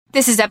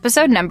This is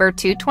episode number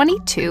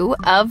 222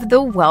 of the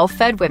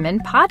Well-Fed Women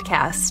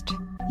podcast.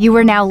 You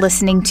are now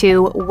listening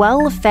to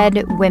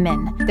Well-Fed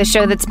Women, the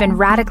show that's been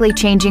radically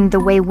changing the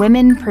way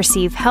women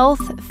perceive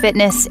health,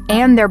 fitness,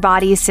 and their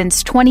bodies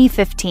since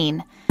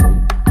 2015.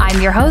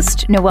 I'm your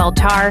host, Noelle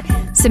Tarr.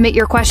 Submit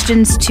your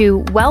questions to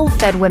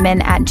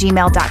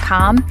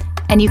wellfedwomen@gmail.com,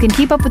 and you can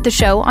keep up with the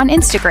show on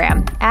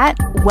Instagram at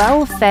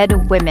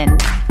wellfedwomen.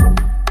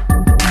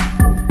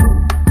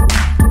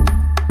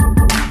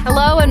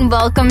 Hello and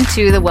welcome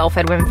to the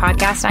Well-Fed Women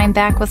podcast. I'm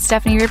back with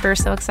Stephanie Ripper.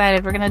 So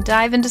excited. We're going to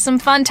dive into some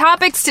fun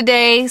topics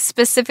today,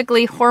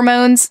 specifically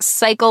hormones,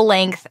 cycle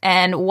length,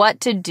 and what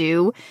to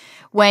do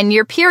when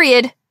your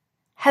period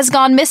has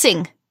gone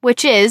missing,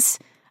 which is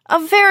a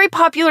very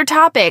popular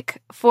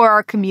topic for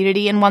our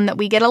community and one that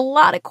we get a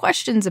lot of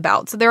questions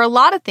about. So there are a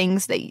lot of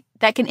things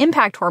that can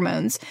impact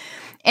hormones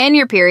and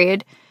your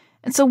period.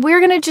 And so we're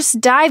going to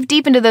just dive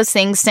deep into those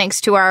things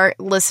thanks to our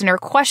listener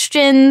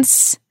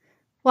questions.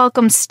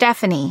 Welcome,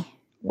 Stephanie.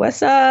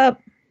 What's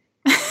up?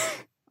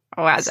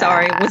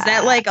 Sorry, was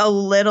that like a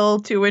little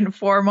too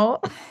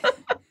informal?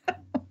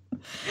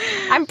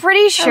 I'm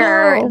pretty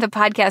sure the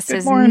podcast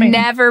has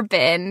never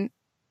been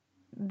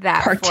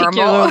that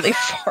particularly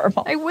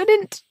formal. I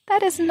wouldn't.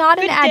 That is not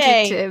an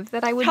adjective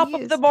that I would use. Top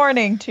of the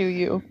morning to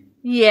you.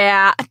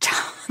 Yeah,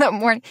 top of the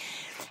morning.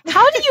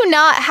 How do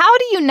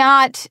you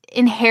not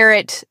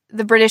inherit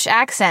the British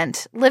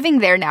accent living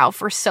there now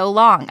for so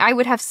long? I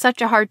would have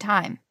such a hard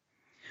time.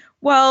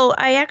 Well,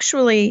 I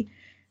actually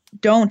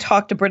don't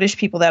talk to British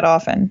people that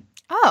often.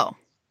 Oh.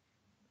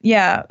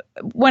 Yeah.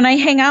 When I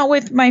hang out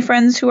with my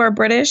friends who are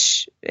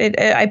British,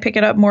 I pick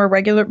it up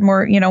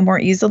more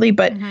easily.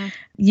 But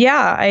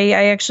yeah,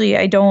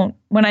 I don't.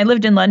 When I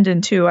lived in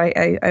London too,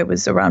 I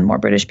was around more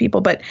British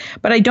people, but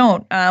I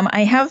don't.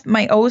 I have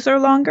my O's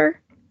are longer.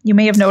 You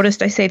may have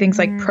noticed I say things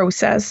like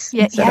process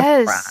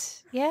instead of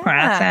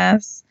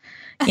process.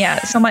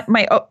 Yeah, so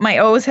my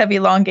O's have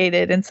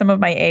elongated and some of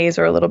my A's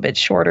are a little bit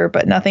shorter,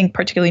 but nothing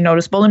particularly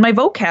noticeable. And my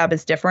vocab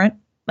is different.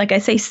 Like I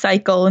say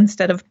cycle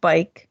instead of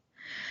bike.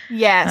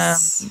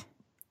 Yes,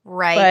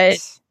 right.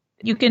 But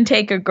you can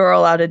take a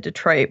girl out of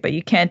Detroit, but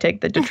you can't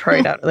take the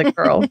Detroit out of the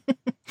girl.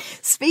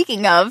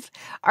 Speaking of,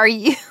 are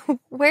you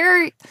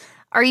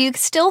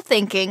still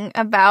thinking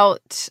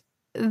about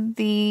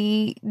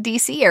the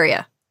DC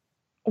area?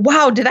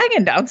 Wow, did I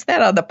announce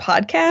that on the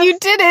podcast? You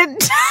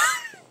didn't.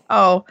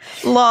 Oh,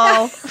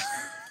 lol.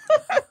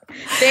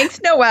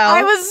 Thanks, Noelle.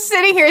 I was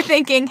sitting here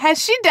thinking,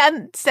 has she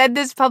said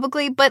this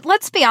publicly? But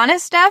let's be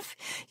honest, Steph,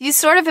 you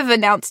sort of have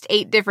announced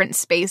 8 different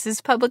spaces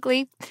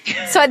publicly.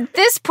 So at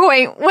this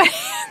point,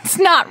 it's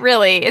not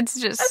really. It's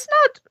just... That's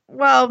not...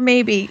 Well,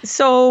 maybe.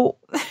 So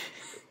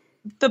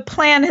the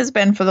plan has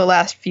been for the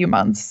last few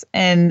months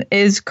and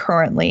is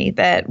currently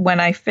that when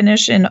I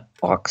finish in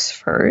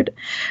Oxford,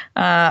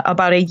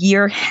 about a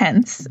year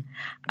hence,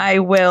 I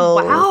will...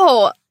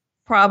 Wow.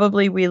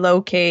 Probably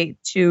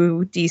relocate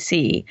to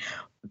DC.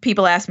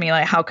 People ask me,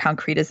 like, how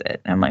concrete is it?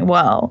 And I'm like,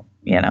 well,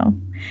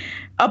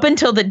 up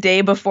until the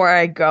day before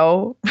I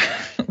go,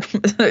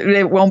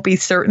 it won't be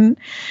certain.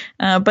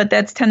 But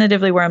that's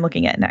tentatively where I'm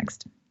looking at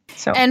next.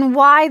 So, and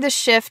why the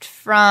shift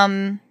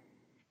from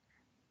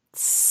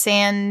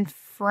San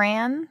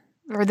Fran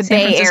or the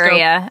Bay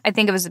Area? I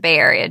think it was the Bay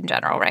Area in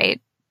general, right?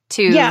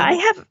 Yeah,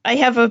 I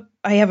have a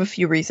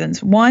few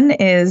reasons. One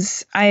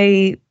is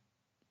I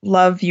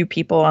love you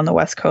people on the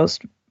West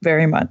Coast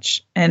very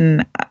much.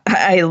 And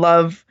I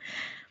love,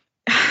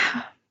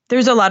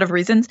 there's a lot of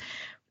reasons.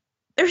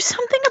 There's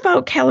something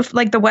about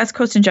like the West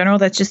Coast in general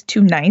that's just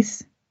too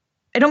nice.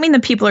 I don't mean the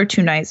people are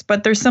too nice,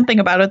 but there's something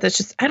about it that's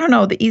just, I don't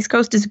know, the East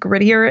Coast is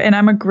grittier and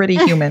I'm a gritty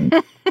human.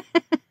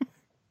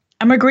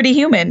 I'm a gritty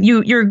human.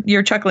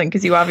 You're chuckling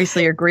because you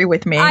obviously agree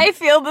with me. I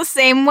feel the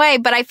same way,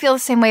 but I feel the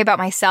same way about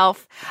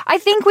myself. I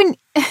think when,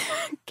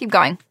 keep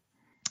going.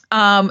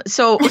 So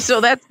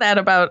that's that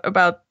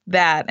about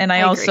that. And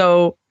I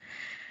also,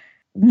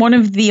 one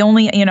of the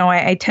only,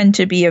 I tend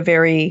to be a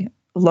very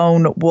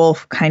lone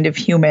wolf kind of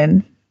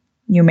human.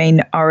 You may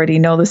already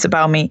know this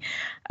about me.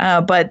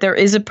 But there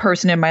is a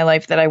person in my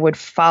life that I would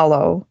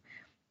follow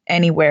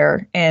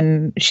anywhere.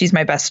 And she's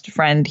my best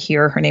friend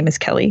here. Her name is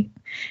Kelly.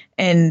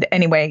 And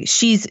anyway,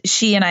 she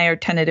and I are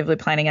tentatively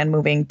planning on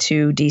moving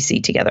to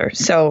DC together.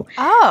 So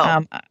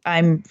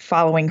I'm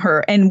following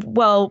her. And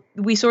well,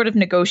 we sort of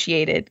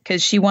negotiated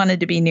because she wanted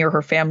to be near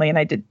her family and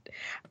I did.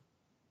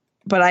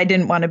 But I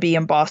didn't want to be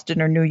in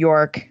Boston or New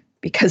York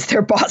because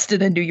they're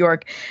Boston and New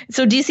York.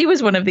 So DC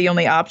was one of the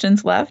only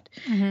options left.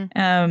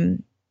 Mm-hmm.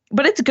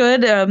 But it's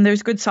good.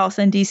 There's good salsa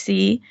in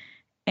DC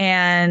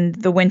and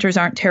the winters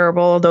aren't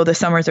terrible, although the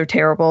summers are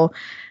terrible.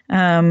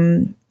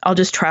 I'll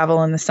just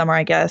travel in the summer,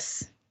 I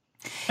guess.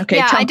 Okay,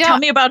 yeah, tell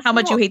me about how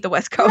much you hate the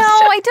West Coast. No,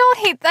 I don't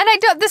hate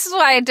that. This is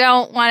why I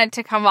don't want it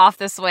to come off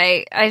this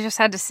way. I just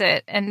had to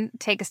sit and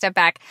take a step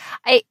back.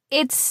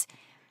 It's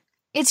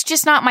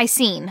just not my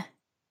scene.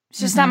 It's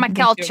just not my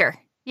culture.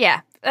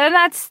 Yeah, and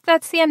that's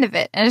the end of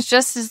it. And it's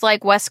just as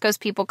like West Coast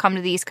people come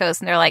to the East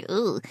Coast and they're like,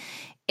 ooh,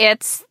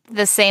 it's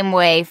the same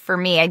way for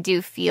me. I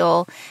do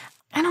feel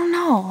I don't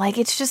know. Like,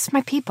 it's just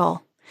my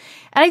people.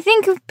 And I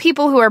think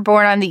people who are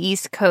born on the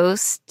East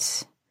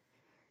Coast,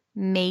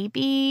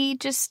 maybe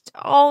just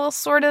all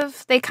sort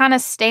of, they kind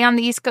of stay on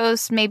the East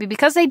Coast, maybe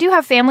because they do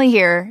have family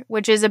here,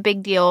 which is a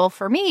big deal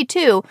for me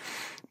too.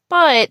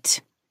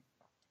 But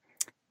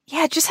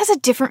yeah, it just has a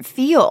different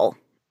feel.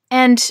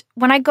 And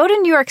when I go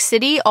to New York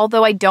City,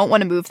 although I don't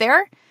want to move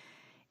there,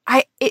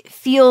 it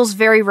feels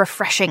very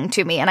refreshing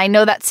to me. And I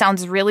know that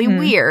sounds really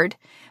weird,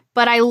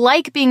 but I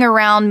like being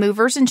around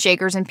movers and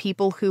shakers and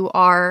people who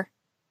are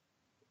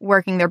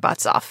working their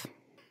butts off.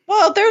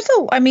 Well, there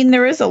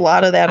is a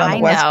lot of that on the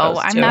West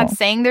Coast, I'm not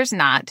saying there's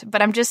not,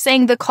 but I'm just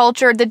saying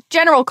the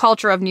general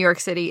culture of New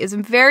York City is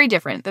very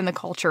different than the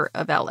culture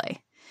of LA.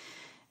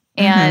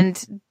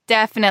 And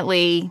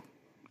definitely,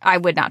 I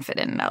would not fit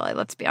in LA.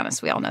 Let's be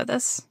honest. We all know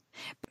this.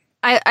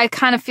 I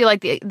kind of feel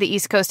like the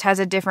East Coast has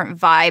a different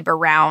vibe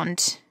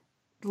around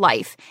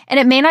life. And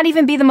it may not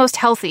even be the most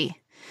healthy.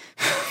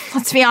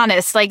 Let's be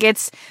honest. Like,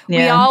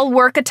 we all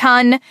work a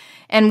ton,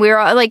 and we're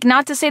like,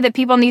 not to say that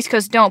people on the East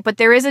Coast don't, but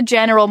there is a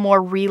general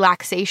more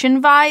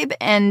relaxation vibe.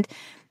 And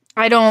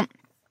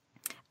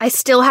I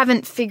still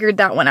haven't figured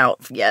that one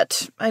out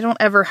yet. I don't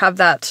ever have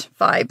that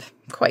vibe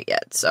quite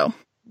yet. So.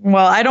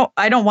 Well, I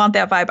don't want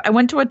that vibe. I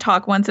went to a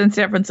talk once in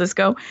San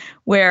Francisco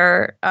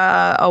where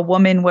a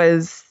woman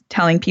was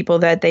telling people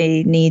that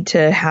they need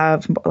to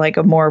have like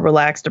a more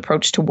relaxed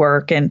approach to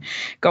work and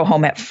go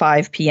home at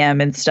 5 p.m.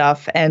 and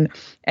stuff. And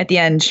at the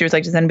end, she was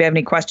like, does anybody have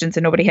any questions?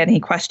 And nobody had any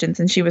questions.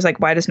 And she was like,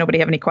 why does nobody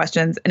have any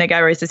questions? And a guy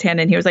raised his hand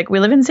and he was like,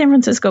 we live in San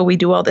Francisco. We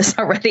do all this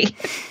already.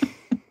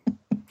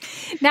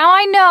 Now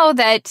I know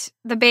that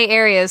the Bay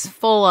Area is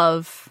full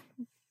of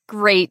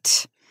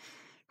great,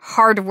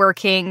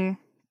 hardworking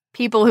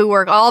people who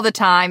work all the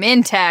time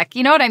in tech.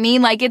 You know what I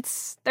mean? Like,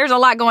 there's a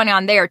lot going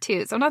on there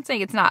too. So I'm not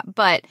saying it's not,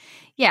 but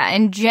yeah,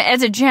 and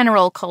as a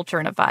general culture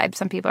and a vibe,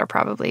 some people are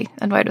probably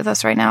annoyed with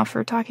us right now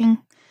for talking.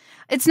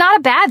 It's not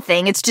a bad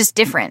thing. It's just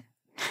different.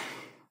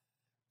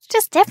 It's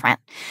just different.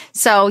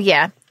 So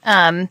yeah,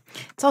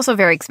 it's also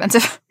very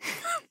expensive.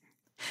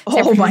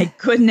 Oh my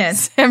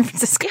goodness. San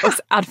Francisco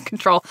is out of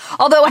control.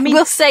 Although I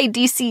will say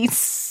DC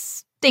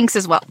stinks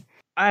as well.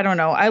 I don't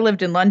know. I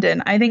lived in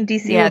London. I think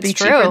DC will be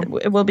cheaper.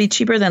 It will be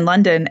cheaper than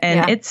London,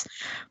 and it's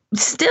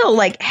still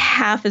like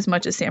half as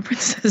much as San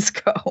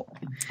Francisco.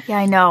 Yeah,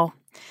 I know.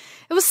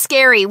 It was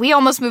scary. We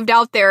almost moved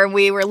out there, and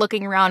we were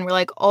looking around. We're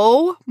like,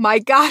 "Oh my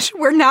gosh,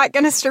 we're not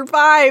going to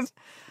survive.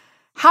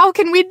 How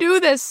can we do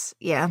this?"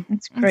 Yeah,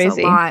 it's crazy. It's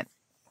a lot.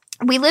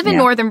 We live in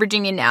Northern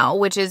Virginia now,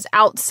 which is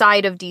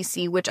outside of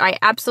DC, which I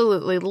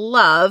absolutely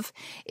love.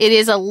 It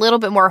is a little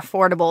bit more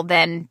affordable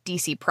than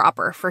DC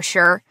proper, for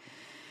sure.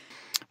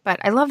 But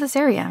I love this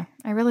area.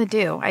 I really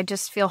do. I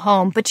just feel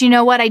home. But you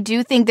know what? I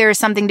do think there is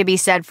something to be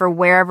said for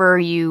wherever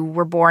you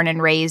were born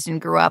and raised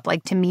and grew up.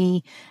 Like, to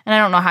me, and I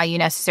don't know how you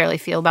necessarily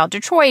feel about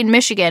Detroit and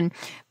Michigan,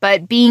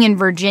 but being in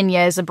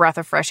Virginia is a breath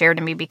of fresh air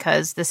to me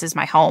because this is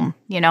my home,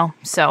 you know?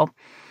 So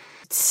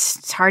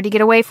it's hard to get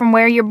away from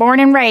where you're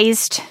born and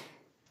raised.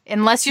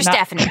 Unless you're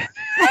Stephanie.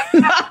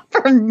 Not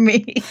for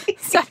me.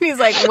 Stephanie's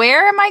like,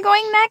 where am I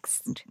going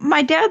next?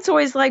 My dad's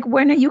always like,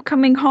 when are you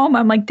coming home?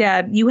 I'm like,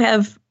 Dad, you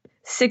have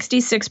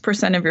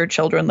 66% of your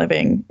children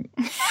living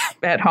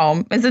at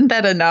home. Isn't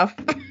that enough?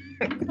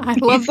 I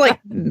love like,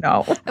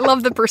 no. I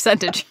love the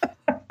percentage.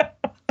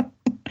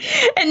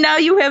 And now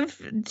you have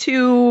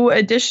 2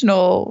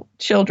 additional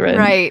children.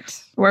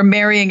 Right. Who are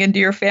marrying into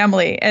your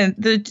family. And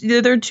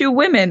they're 2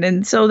 women.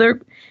 And so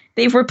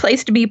they've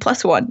replaced me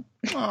plus 1.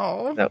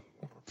 Oh. So,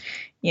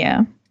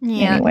 yeah.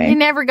 Anyway. You're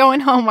never going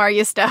home, are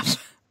you,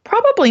 Steph?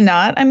 Probably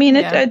not. I mean,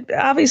 it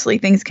obviously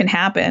things can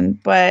happen,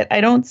 but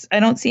I don't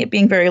see it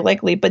being very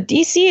likely. But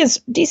DC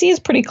is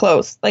pretty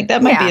close. Like,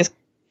 that might be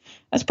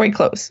that's pretty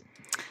close.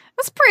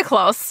 That's pretty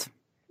close.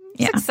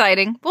 It's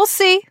exciting. We'll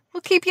see.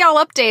 We'll keep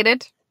y'all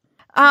updated.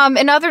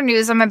 In other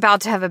news, I'm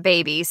about to have a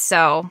baby,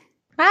 so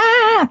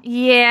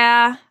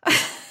yeah,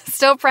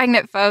 still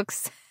pregnant,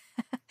 folks.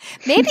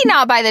 Maybe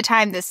not by the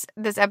time this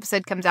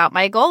episode comes out.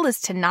 My goal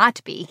is to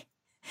not be.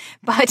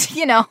 But,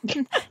 you know,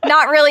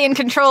 not really in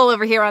control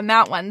over here on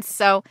that one.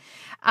 So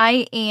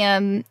I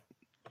am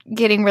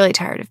getting really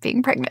tired of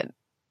being pregnant.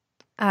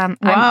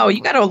 Wow,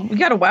 you got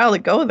a while to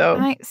go,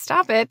 though.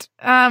 Stop it.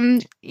 Yeah,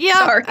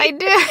 sorry. I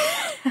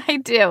do. I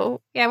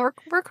do. Yeah, we're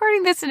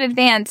recording this in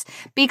advance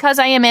because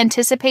I am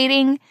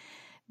anticipating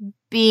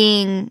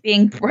being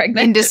pregnant,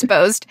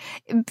 indisposed,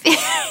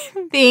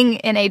 being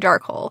in a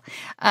dark hole.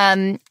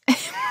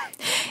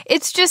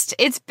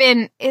 It's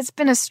been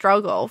a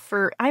struggle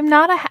for. I'm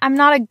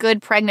not a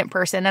good pregnant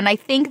person, and I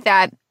think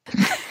that.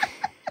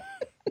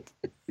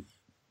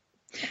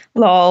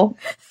 Lol.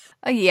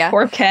 Yeah.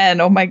 Poor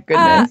Ken. Oh my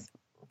goodness.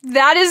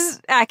 That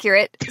is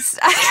accurate.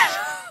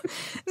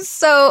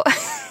 So,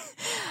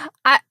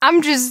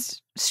 I'm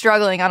just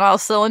struggling on all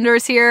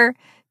cylinders here,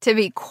 to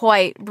be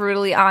quite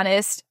brutally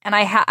honest. And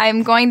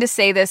I'm going to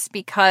say this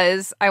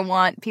because I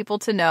want people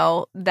to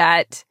know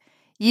that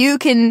you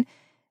can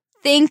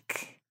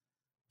think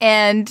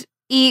and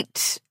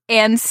eat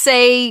and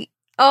say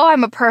oh,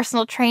 I'm a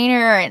personal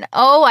trainer and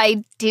oh,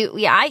 I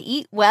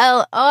eat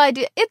well. Oh, I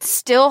do. It's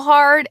still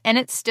hard and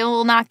it still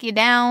will knock you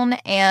down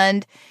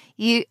and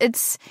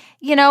it's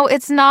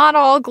not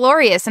all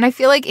glorious. And I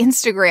feel like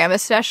Instagram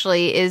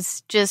especially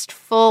is just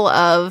full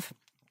of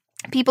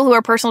people who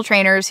are personal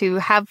trainers who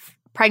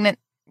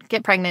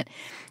get pregnant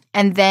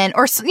and then,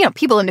 or,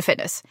 people into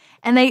fitness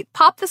and they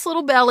pop this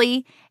little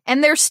belly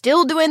and they're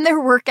still doing their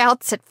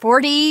workouts at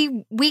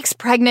 40 weeks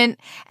pregnant.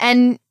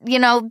 And,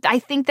 I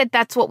think that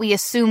that's what we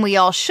assume we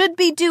all should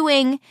be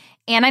doing.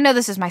 And I know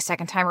this is my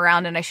second time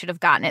around and I should have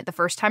gotten it the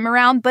first time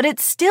around, but it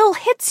still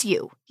hits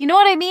you. You know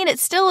what I mean? It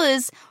still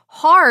is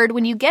hard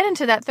when you get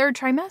into that third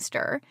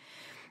trimester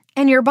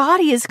and your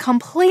body is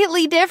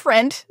completely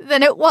different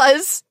than it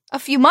was a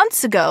few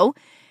months ago.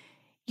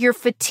 Your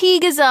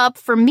fatigue is up.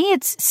 For me,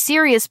 it's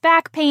serious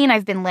back pain.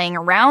 I've been laying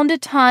around a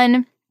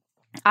ton.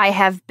 I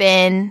have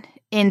been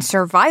in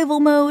survival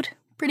mode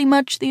pretty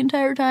much the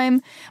entire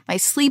time. My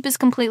sleep is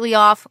completely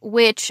off,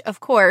 which, of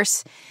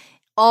course,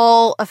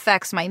 all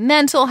affects my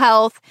mental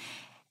health.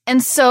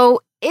 And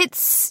so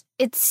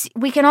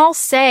we can all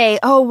say,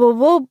 oh,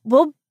 well,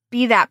 we'll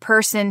be that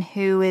person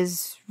who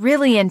is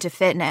really into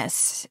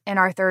fitness in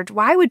our third.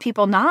 Why would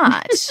people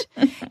not?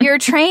 You're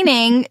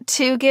training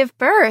to give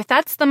birth.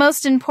 That's the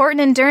most important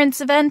endurance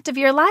event of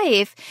your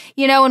life.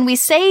 And we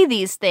say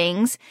these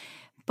things,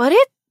 but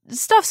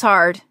stuff's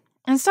hard.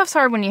 And stuff's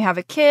hard when you have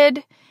a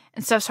kid,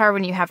 and stuff's hard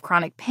when you have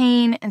chronic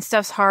pain, and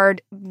stuff's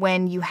hard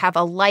when you have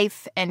a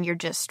life and you're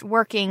just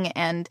working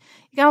and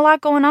you got a lot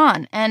going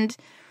on. And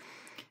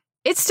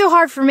it's still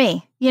hard for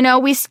me.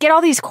 We get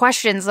all these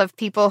questions of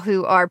people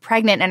who are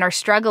pregnant and are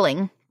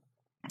struggling.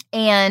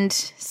 And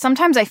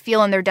sometimes I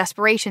feel in their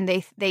desperation,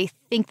 they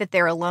think that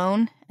they're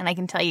alone. And I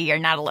can tell you're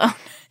not alone.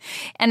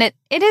 And it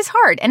is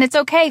hard. And it's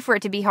okay for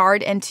it to be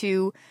hard and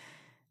to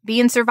be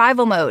in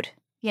survival mode.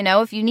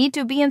 If you need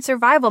to be in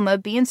survival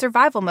mode, be in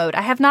survival mode.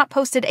 I have not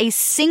posted a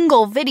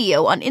single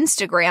video on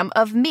Instagram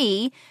of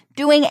me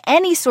doing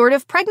any sort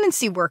of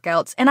pregnancy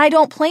workouts, and I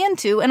don't plan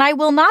to, and I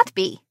will not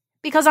be,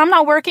 because I'm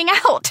not working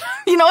out.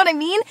 You know what I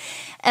mean?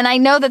 And I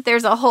know that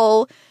there's a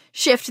whole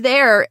shift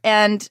there,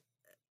 and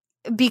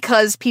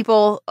because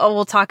people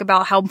will talk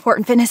about how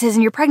important fitness is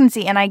in your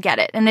pregnancy, and I get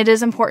it. And it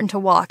is important to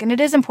walk, and it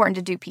is important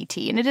to do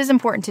PT, and it is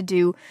important to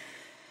do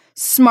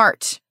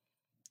smart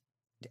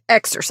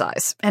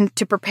exercise and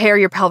to prepare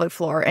your pelvic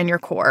floor and your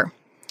core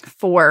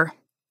for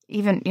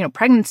even,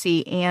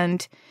 pregnancy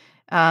and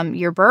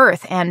your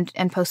birth and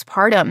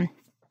postpartum.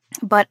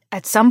 But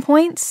at some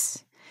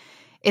points,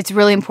 it's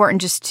really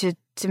important just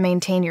to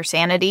maintain your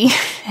sanity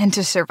and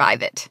to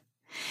survive it.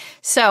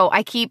 So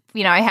I keep,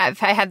 I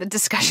had the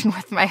discussion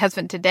with my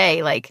husband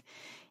today. Like,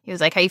 he was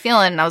like, "How you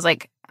feeling?" And I was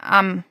like,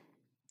 I'm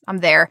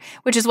there,"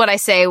 which is what I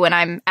say when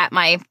I'm at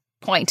my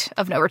point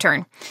of no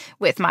return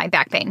with my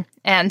back pain.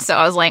 And so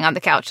I was laying on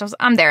the couch.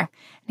 I'm there. And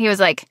he was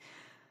like,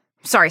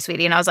 "Sorry,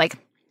 sweetie." And I was like,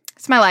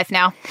 "It's my life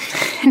now."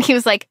 And he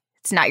was like,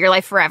 "It's not your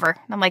life forever."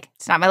 And I'm like,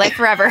 "It's not my life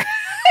forever."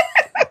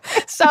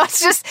 So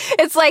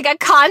it's like a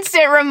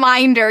constant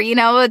reminder,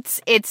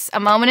 it's a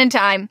moment in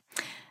time.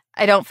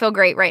 I don't feel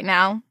great right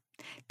now.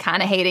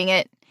 Kind of hating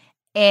it.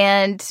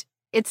 And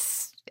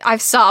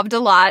I've sobbed a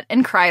lot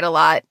and cried a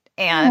lot.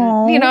 And,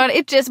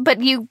 aww,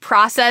 but you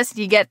process,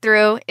 you get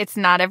through. It's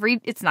not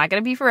going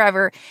to be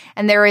forever.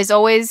 And there is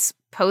always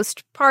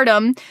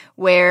postpartum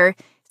where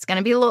it's going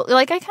to be a little,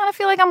 like, I kind of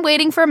feel like I'm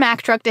waiting for a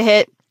Mack truck to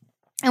hit.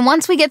 And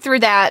once we get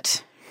through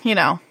that,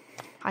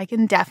 I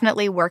can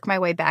definitely work my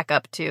way back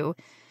up to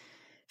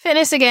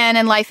fitness again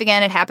and life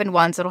again. It happened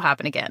once, it'll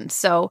happen again.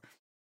 So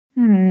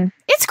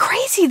it's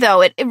crazy,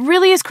 though. It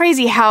really is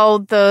crazy how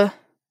the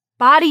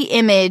body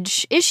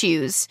image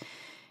issues,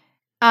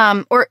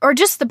 or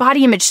just the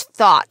body image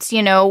thoughts,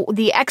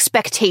 the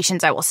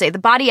expectations, I will say, the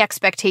body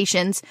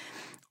expectations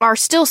are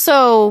still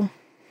so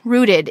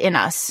rooted in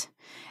us.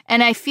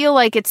 And I feel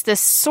like it's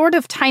this sort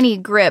of tiny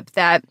grip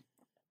that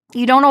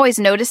you don't always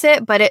notice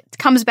it, but it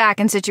comes back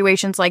in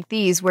situations like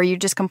these where you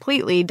just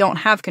completely don't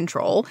have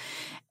control.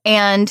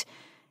 And,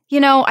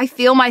 I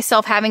feel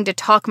myself having to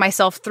talk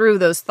myself through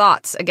those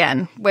thoughts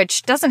again,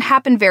 which doesn't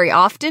happen very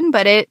often,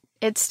 but it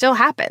still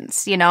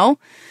happens,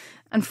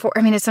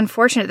 it's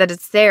unfortunate that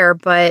it's there,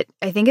 but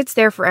I think it's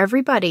there for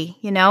everybody,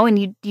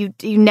 and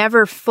you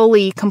never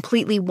fully,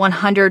 completely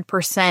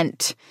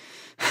 100%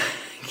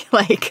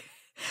 like,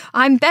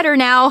 I'm better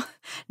now,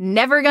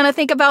 never going to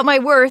think about my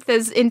worth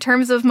as in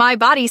terms of my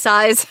body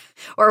size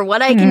or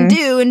what I can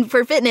do and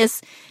for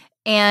fitness.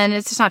 And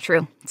it's just not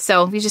true.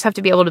 So you just have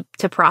to be able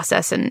to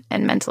process and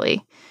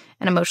mentally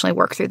and emotionally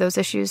work through those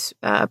issues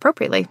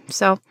appropriately.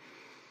 So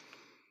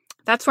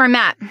that's where I'm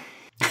at.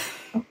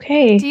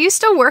 Okay. Do you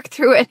still work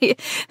through any?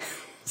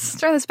 Let's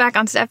turn this back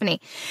on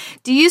Stephanie.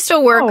 Do you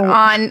still work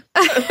on?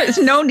 There's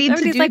no need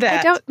to do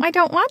that. I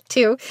don't want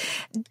to.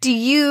 Do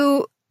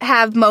you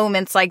have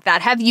moments like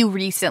that? Have you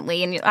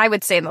recently, and I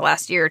would say in the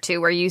last year or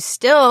two, where you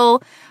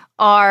still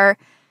are,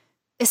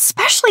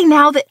 especially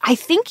now that I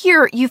think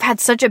you've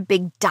had such a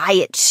big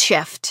diet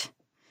shift.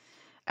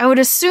 I would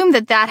assume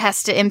that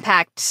has to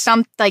impact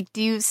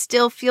do you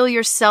still feel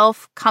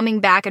yourself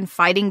coming back and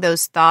fighting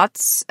those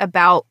thoughts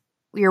about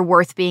your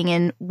worth being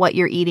in what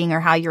you're eating or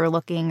how you're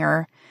looking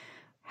or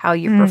how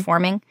you're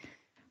performing?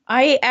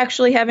 I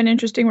actually have an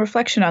interesting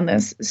reflection on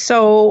this.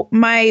 So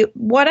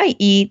what I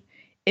eat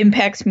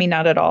impacts me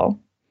not at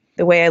all.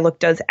 The way I look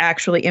does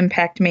actually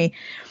impact me.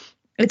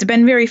 It's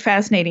been very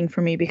fascinating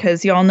for me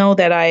because y'all know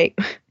that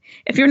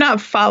if you're not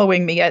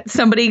following me yet,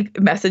 somebody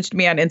messaged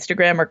me on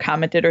Instagram or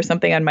commented or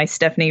something on my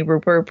Stephanie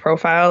Ruper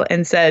profile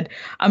and said,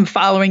 I'm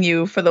following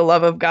you for the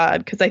love of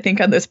God. Because I think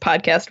on this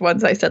podcast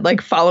once I said, like,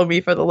 follow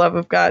me for the love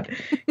of God.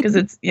 Because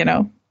it's,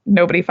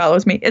 nobody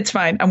follows me. It's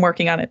fine. I'm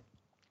working on it.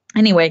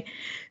 Anyway,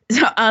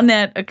 so on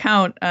that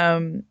account,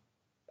 I'm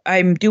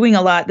doing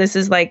a lot. This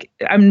is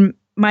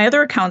my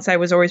other accounts, I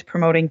was always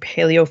promoting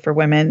paleo for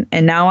women,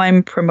 and now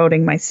I'm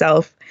promoting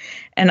myself.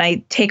 And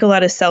I take a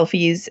lot of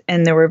selfies,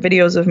 and there were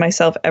videos of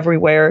myself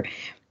everywhere.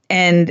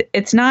 And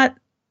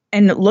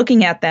and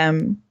looking at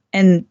them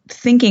and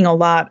thinking a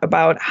lot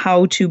about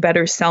how to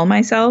better sell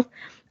myself,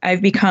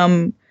 I've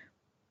become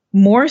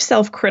more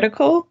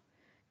self-critical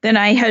than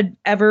I had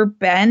ever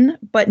been,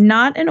 but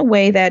not in a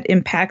way that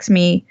impacts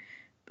me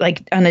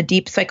like on a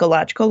deep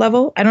psychological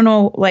level. I don't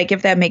know, like,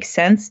 if that makes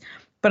sense,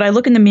 but I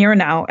look in the mirror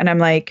now and I'm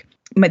like,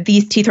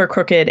 these teeth are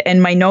crooked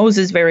and my nose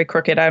is very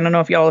crooked. I don't know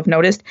if y'all have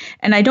noticed.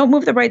 And I don't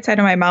move the right side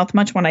of my mouth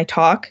much when I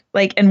talk.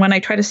 And when I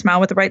try to smile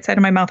with the right side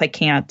of my mouth, I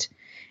can't.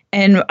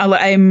 And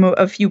I'm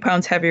a few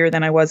pounds heavier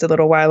than I was a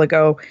little while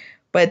ago.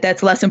 But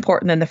that's less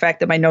important than the fact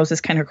that my nose is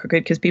kind of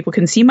crooked because people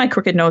can see my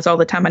crooked nose all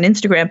the time on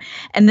Instagram.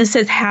 And this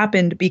has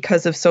happened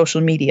because of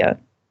social media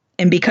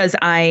and because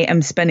I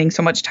am spending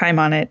so much time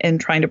on it and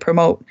trying to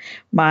promote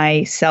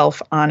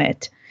myself on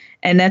it.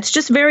 And that's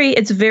just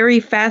it's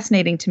very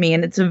fascinating to me.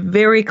 And it's a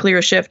very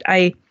clear shift.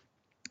 I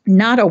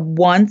not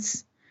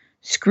once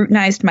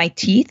scrutinized my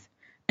teeth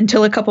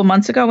until a couple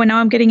months ago. And now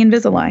I'm getting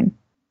Invisalign.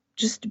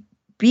 Just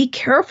be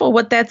careful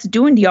what that's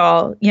doing to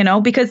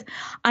y'all, because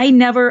I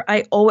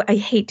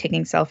hate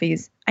taking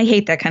selfies. I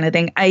hate that kind of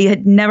thing. I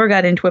had never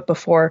got into it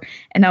before.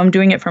 And now I'm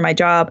doing it for my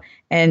job.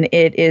 And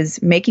it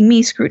is making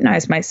me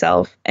scrutinize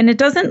myself. And it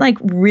doesn't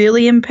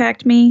really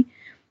impact me.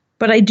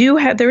 But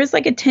there is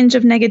a tinge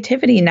of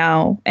negativity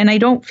now, and I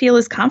don't feel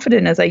as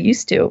confident as I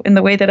used to in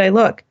the way that I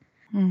look.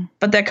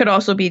 But that could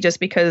also be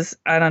just because,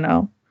 I don't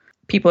know,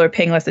 people are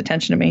paying less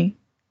attention to me.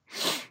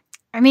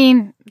 I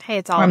mean, hey,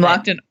 it's all I'm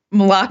locked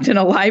in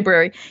a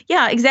library.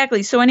 Yeah,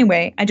 exactly. So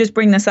anyway, I just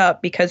bring this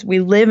up because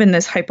we live in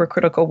this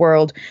hypercritical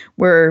world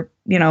where,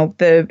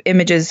 the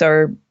images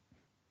are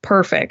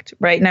perfect,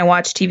 right? And I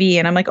watch TV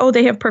and I'm like, oh,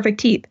 they have perfect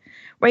teeth.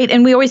 Right.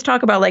 And we always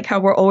talk about how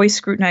we're always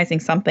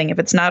scrutinizing something. If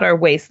it's not our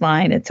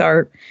waistline, it's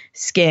our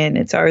skin,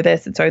 it's our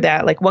this, it's our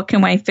that. What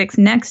can I fix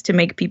next to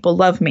make people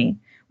love me?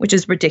 Which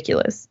is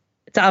ridiculous.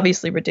 It's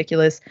obviously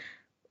ridiculous.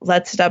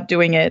 Let's stop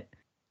doing it.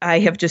 I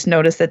have just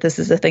noticed that this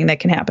is a thing that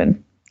can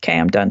happen. Okay,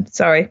 I'm done.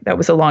 Sorry. That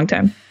was a long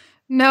time.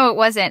 No, it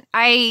wasn't.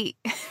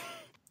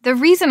 The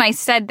reason I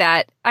said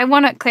that, I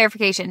want a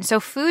clarification.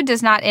 So food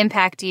does not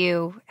impact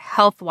you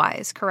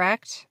health-wise,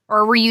 correct?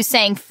 Or were you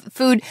saying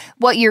food,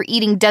 what you're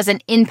eating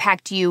doesn't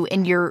impact you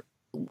in your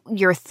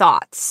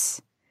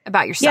thoughts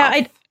about yourself?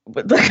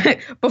 Yeah,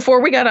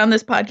 before we got on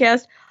this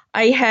podcast,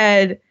 I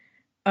had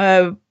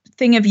a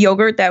thing of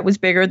yogurt that was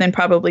bigger than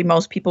probably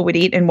most people would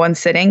eat in one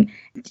sitting.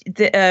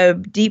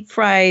 Deep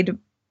fried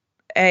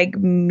egg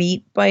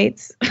meat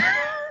bites.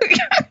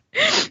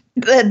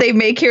 That they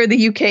make here in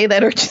the UK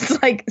that are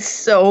just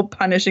so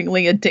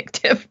punishingly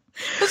addictive.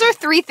 Those are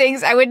three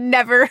things I would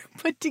never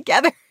put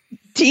together.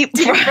 Deep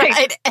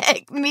fried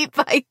egg meat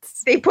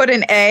bites. They put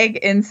an egg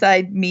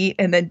inside meat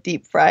and then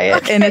deep fry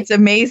it. Okay. And it's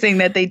amazing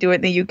that they do it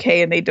in the UK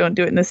and they don't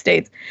do it in the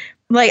States.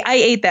 I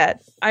ate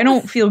that. I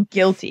don't feel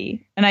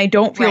guilty and I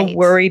don't feel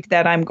worried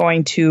that I'm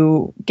going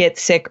to get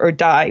sick or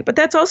die. But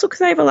that's also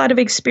because I have a lot of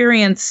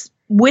experience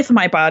with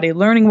my body,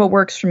 learning what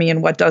works for me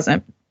and what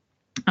doesn't.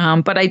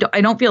 But I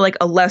don't feel like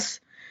a less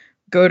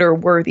good or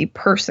worthy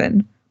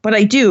person. But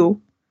I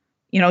do,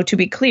 to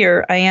be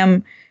clear, I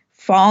am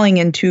falling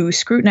into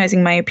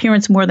scrutinizing my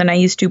appearance more than I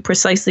used to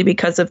precisely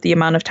because of the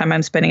amount of time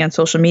I'm spending on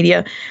social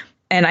media.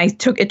 And it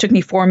took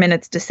me 4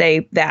 minutes to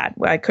say that.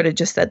 I could have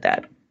just said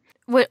that.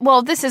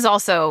 Well, this is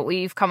also,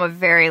 we've come a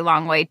very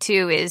long way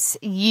too,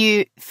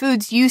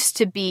 foods used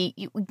to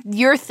be,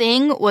 your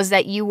thing was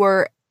that you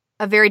were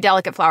a very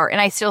delicate flower.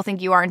 And I still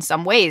think you are in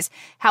some ways.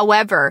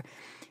 However,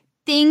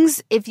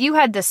 if you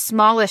had the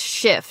smallest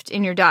shift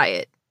in your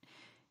diet,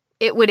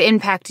 it would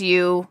impact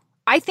you,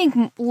 I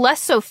think,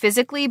 less so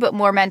physically, but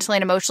more mentally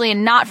and emotionally,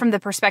 and not from the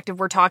perspective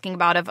we're talking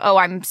about of, oh,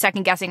 I'm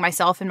second guessing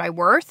myself and my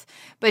worth,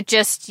 but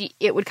just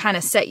it would kind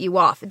of set you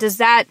off. Do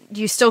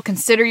you still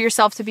consider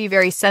yourself to be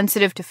very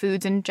sensitive to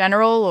foods in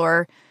general,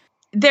 or?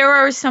 There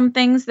are some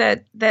things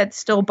that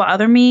still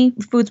bother me.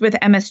 Foods with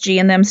MSG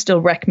in them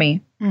still wreck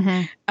me.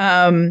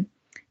 Mm-hmm.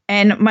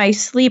 And my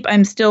sleep,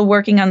 I'm still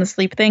working on the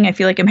sleep thing. I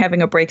feel like I'm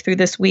having a breakthrough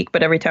this week,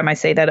 but every time I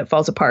say that, it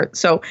falls apart.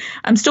 So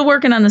I'm still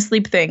working on the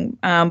sleep thing.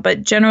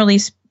 But generally,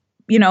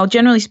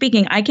 generally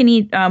speaking, I can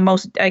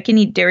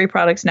eat dairy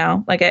products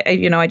now. Like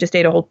I just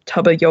ate a whole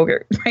tub of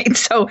yogurt, right?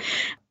 So,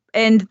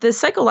 and the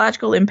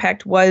psychological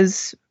impact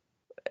was,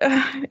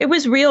 it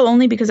was real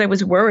only because I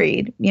was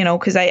worried,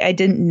 because I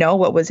didn't know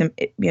what was,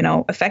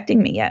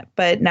 affecting me yet.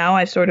 But now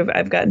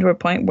I've gotten to a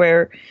point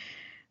where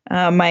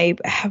my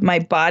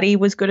body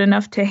was good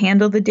enough to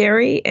handle the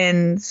dairy,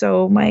 and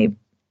so my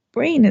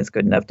brain is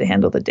good enough to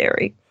handle the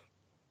dairy.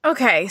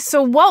 Okay,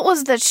 so what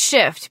was the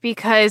shift?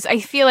 Because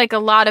I feel like a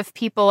lot of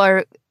people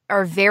are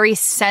very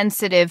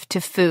sensitive to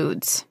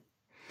foods.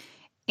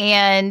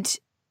 And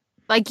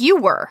like you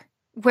were,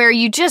 where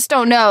you just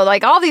don't know,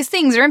 like all these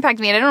things are impacting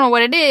me and I don't know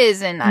what it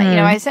is. And,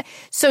 I said,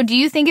 so do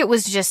you think it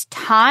was just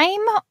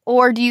time,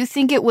 or do you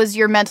think it was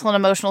your mental and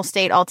emotional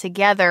state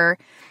altogether?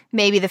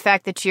 Maybe the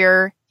fact that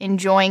you're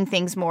enjoying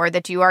things more,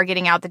 that you are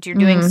getting out, that you're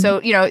doing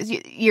so,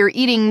 you're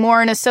eating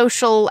more in a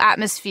social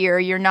atmosphere.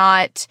 You're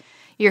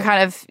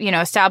kind of,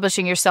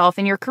 establishing yourself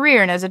in your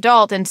career and as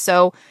adult. And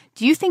so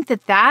do you think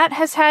that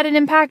has had an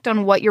impact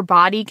on what your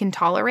body can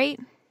tolerate?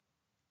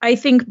 I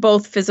think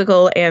both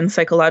physical and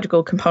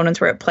psychological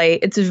components were at play.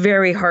 It's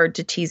very hard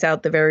to tease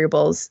out the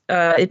variables.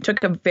 It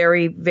took a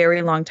very,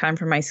 very long time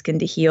for my skin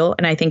to heal.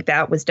 And I think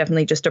that was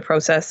definitely just a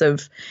process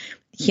of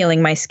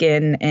healing my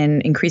skin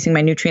and increasing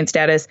my nutrient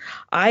status.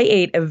 I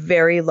ate a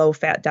very low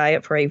fat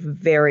diet for a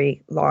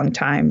very long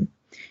time.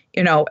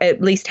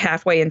 At least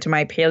halfway into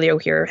my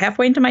paleo here,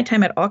 halfway into my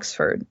time at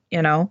Oxford,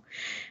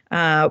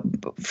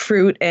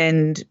 fruit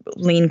and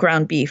lean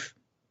ground beef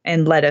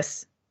and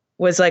lettuce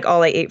was like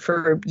all I ate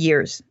for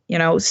years,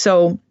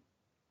 so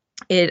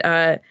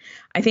I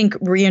think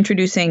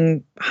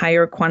reintroducing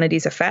higher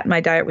quantities of fat in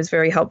my diet was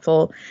very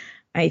helpful.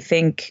 I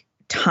think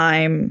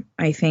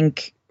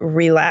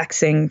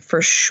relaxing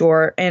for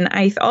sure. And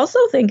I also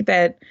think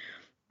that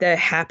the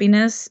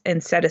happiness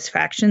and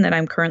satisfaction that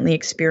I'm currently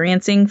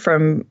experiencing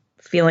from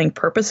feeling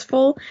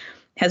purposeful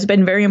has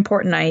been very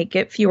important. I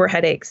get fewer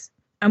headaches.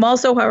 I'm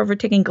also, however,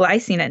 taking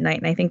glycine at night,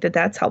 and I think that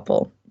that's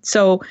helpful.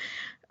 So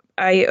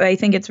I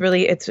think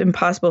it's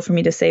impossible for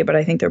me to say, but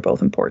I think they're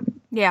both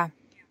important. Yeah,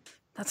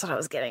 that's what I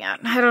was getting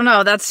at. I don't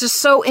know. That's just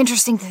so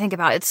interesting to think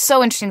about. It's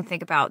so interesting to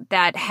think about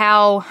that,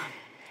 how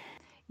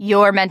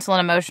your mental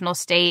and emotional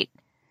state,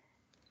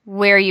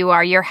 where you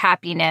are, your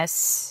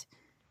happiness,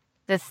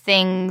 the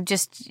thing,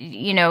 just,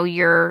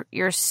 your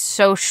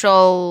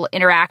social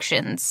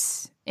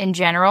interactions in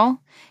general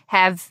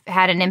have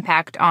had an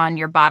impact on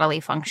your bodily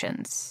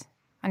functions,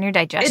 on your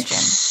digestion.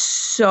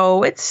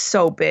 It's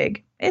so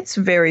big. It's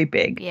very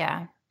big.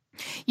 Yeah.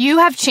 You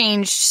have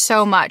changed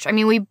so much. I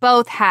mean, we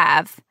both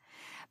have,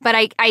 but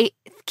I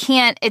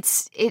can't,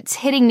 it's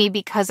hitting me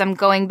because I'm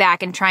going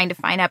back and trying to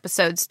find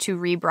episodes to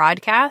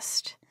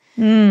rebroadcast.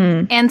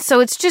 And so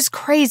it's just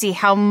crazy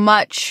how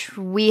much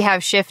we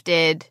have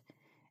shifted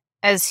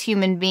as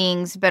human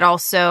beings, but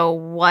also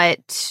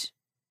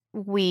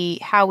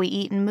how we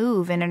eat and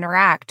move and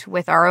interact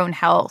with our own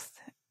health.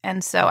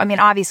 And so, I mean,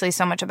 obviously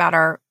so much about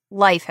our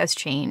life has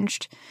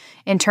changed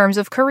in terms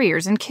of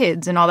careers and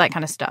kids and all that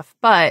kind of stuff.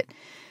 But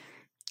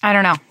I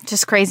don't know,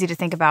 just crazy to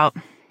think about.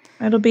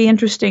 It'll be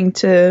interesting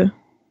to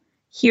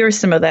hear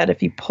some of that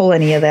if you pull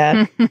any of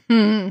that.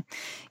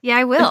 Yeah,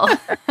 I will.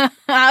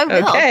 I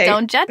will. Okay.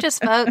 Don't judge us,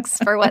 folks,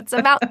 for what's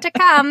about to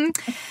come.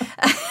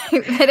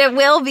 But it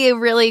will be a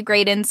really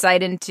great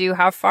insight into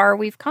how far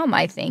we've come,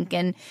 I think.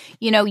 And,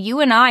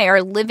 you and I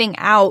are living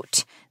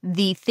out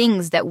the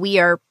things that we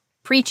are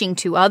preaching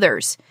to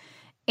others.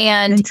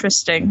 And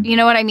interesting. You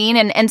know what I mean?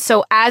 And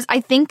so as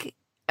I think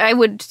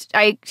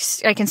I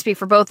can speak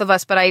for both of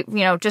us, but I,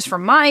 just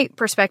from my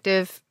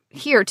perspective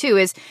here too,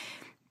 is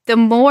the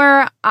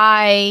more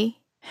I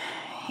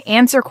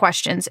answer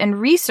questions and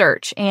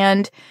research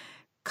and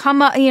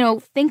come up,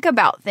 think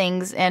about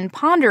things and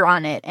ponder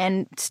on it.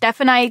 And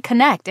Steph and I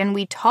connect and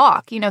we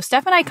talk.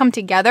 Steph and I come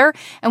together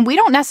and we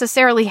don't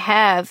necessarily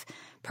have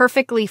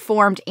perfectly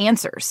formed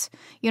answers.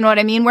 You know what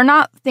I mean? We're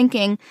not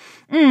thinking,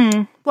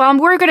 we're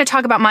going to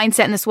talk about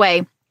mindset in this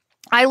way.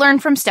 I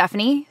learned from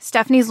Stephanie.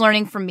 Stephanie's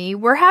learning from me.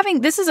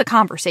 This is a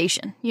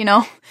conversation,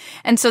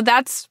 And so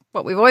that's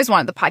what we've always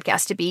wanted the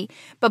podcast to be.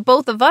 But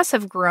both of us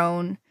have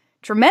grown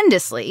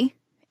tremendously.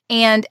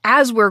 And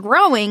as we're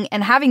growing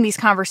and having these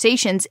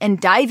conversations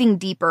and diving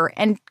deeper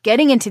and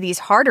getting into these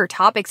harder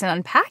topics and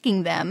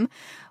unpacking them,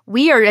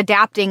 we are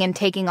adapting and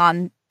taking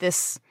on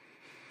this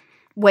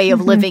way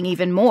of living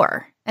even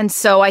more. And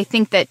so I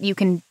think that you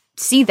can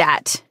see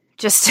that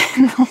just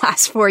in the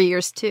last 4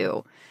 years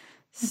too.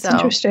 That's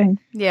interesting.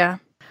 Yeah.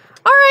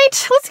 All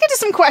right, let's get to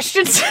some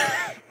questions.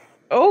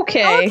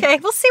 Okay.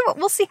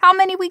 We'll see how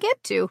many we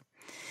get to.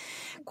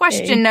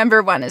 Question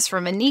number 1 is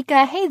from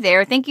Anika. Hey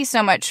there. Thank you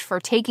so much for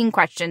taking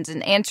questions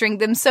and answering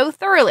them so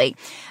thoroughly.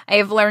 I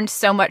have learned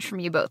so much from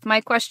you both. My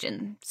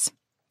questions.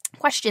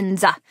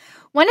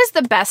 When is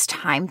the best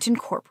time to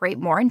incorporate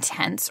more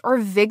intense or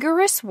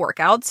vigorous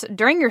workouts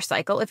during your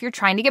cycle if you're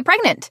trying to get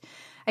pregnant?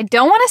 I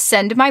don't want to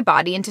send my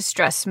body into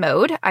stress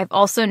mode. I've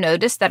also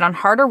noticed that on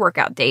harder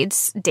workout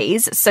days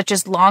such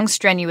as long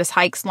strenuous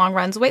hikes, long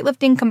runs,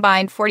 weightlifting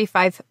combined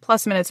 45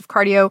 plus minutes of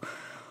cardio,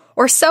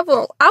 or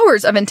several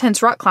hours of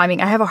intense rock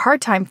climbing, I have a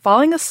hard time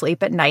falling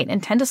asleep at night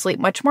and tend to sleep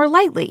much more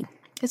lightly.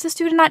 Is this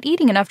due to not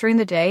eating enough during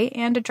the day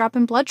and a drop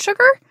in blood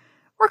sugar?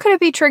 Or could it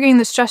be triggering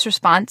the stress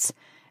response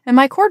and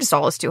my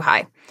cortisol is too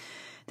high?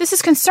 This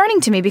is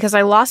concerning to me because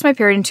I lost my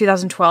period in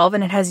 2012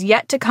 and it has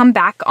yet to come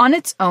back on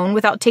its own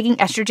without taking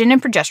estrogen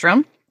and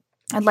progesterone.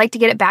 I'd like to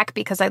get it back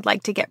because I'd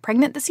like to get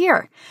pregnant this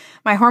year.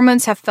 My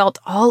hormones have felt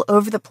all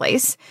over the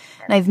place,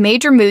 and I have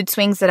major mood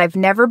swings that I've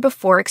never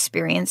before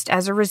experienced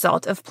as a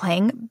result of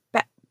playing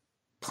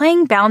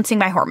balancing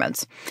my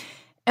hormones.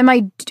 Am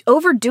I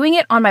overdoing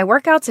it on my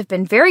workouts? I've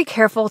been very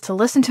careful to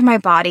listen to my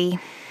body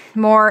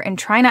more and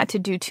try not to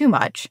do too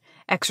much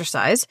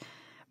exercise,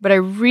 but I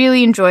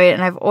really enjoy it,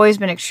 and I've always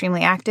been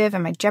extremely active.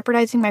 Am I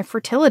jeopardizing my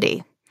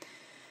fertility?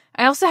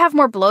 I also have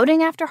more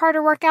bloating after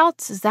harder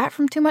workouts. Is that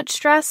from too much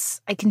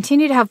stress? I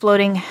continue to have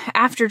bloating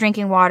after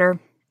drinking water,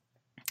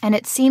 and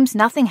it seems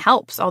nothing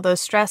helps, although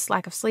stress,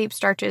 lack of sleep,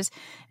 starches,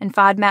 and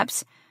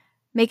FODMAPs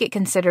make it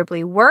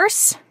considerably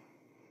worse.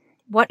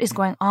 What is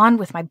going on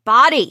with my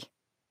body?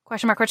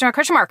 Question mark, question mark,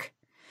 question mark.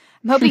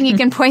 I'm hoping you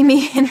can point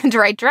me in the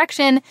right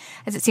direction,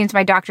 as it seems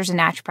my doctors and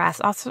naturopaths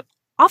also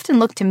often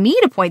look to me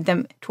to point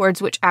them towards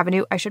which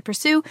avenue I should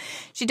pursue.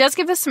 She does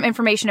give us some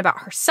information about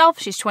herself.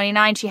 She's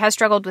 29. She has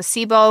struggled with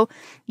SIBO,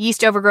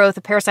 yeast overgrowth,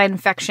 a parasite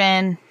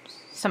infection,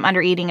 some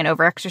undereating and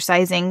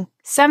overexercising,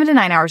 7 to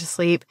 9 hours of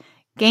sleep,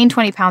 gained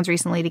 20 pounds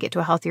recently to get to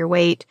a healthier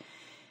weight.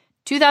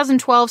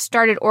 2012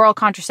 started oral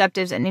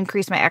contraceptives and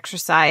increased my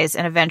exercise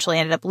and eventually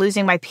ended up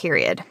losing my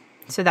period.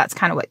 So that's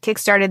kind of what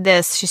kickstarted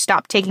this. She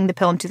stopped taking the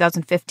pill in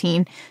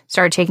 2015,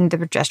 started taking the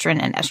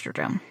progesterone and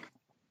estrogen.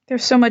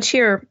 There's so much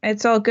here.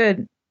 It's all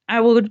good. I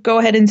will go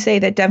ahead and say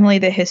that definitely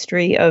the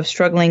history of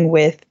struggling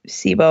with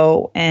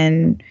SIBO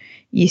and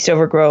yeast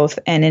overgrowth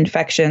and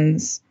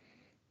infections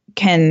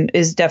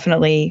is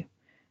definitely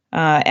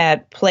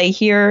at play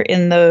here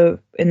in the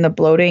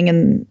bloating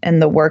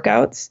and the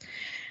workouts.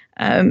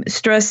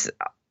 Stress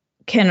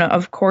can,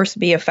 of course,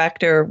 be a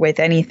factor with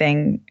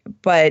anything,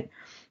 but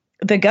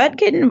the gut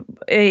can,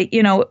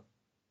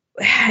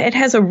 it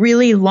has a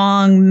really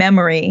long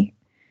memory.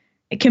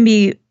 It can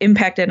be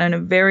impacted on a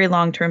very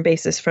long-term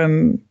basis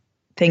from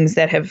things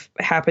that have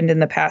happened in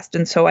the past.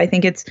 And so I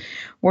think it's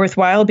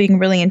worthwhile being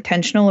really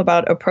intentional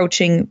about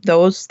approaching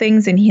those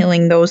things and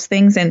healing those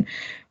things. And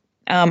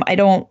I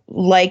don't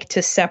like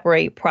to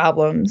separate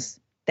problems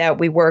that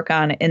we work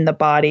on in the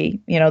body.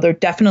 They're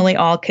definitely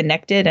all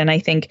connected. And I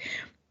think,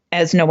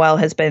 as Noelle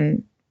has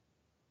been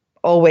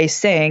always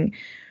saying,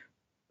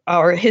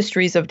 our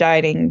histories of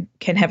dieting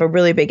can have a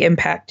really big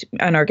impact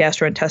on our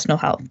gastrointestinal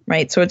health,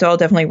 right? So it's all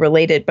definitely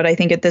related. But I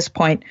think at this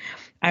point,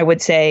 I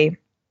would say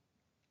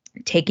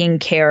taking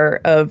care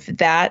of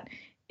that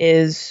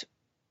is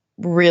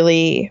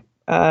really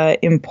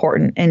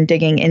important, and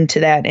digging into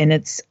that, and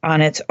it's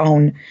on its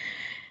own.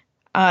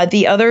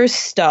 The other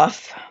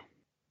stuff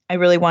I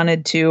really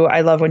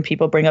I love when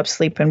people bring up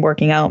sleep and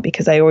working out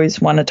because I always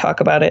want to talk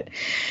about it.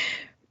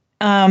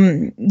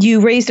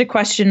 You raised a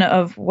question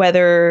of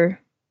whether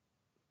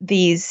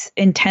these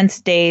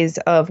intense days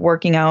of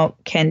working out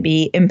can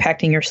be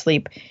impacting your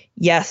sleep.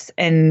 Yes.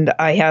 And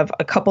I have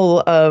a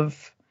couple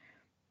of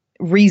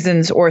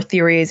reasons or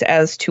theories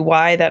as to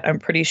why that I'm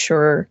pretty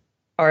sure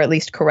are at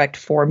least correct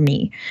for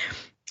me.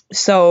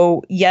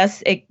 So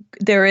yes,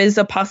 there is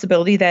a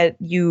possibility that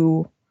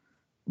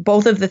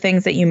both of the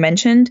things that you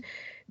mentioned,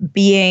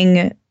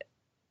 being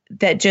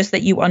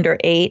that you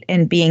underate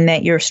and being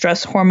that your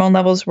stress hormone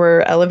levels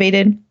were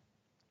elevated,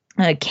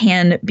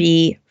 can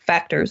be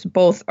factors.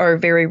 Both are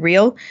very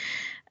real.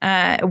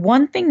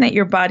 One thing that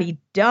your body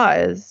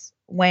does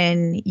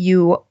when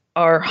you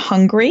are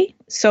hungry,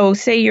 so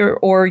say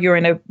you're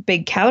in a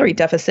big calorie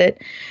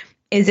deficit,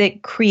 is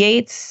it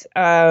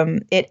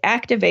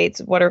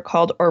activates what are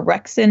called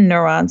orexin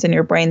neurons in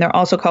your brain. They're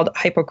also called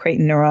hypocretin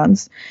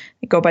neurons.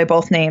 They go by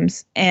both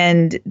names.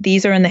 And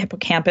these are in the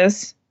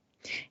hippocampus.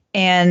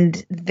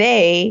 And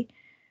they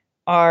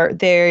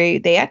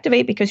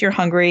activate because you're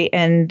hungry,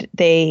 and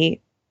they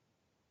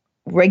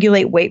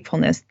regulate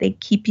wakefulness. They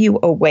keep you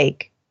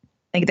awake.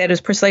 Like, that is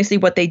precisely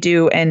what they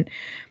do. And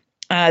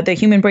the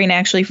human brain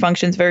actually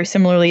functions very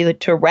similarly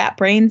to rat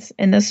brains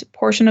in this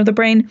portion of the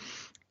brain.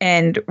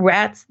 And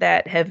rats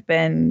that have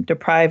been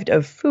deprived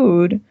of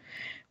food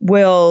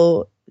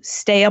will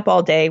stay up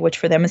all day, which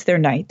for them is their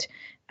night,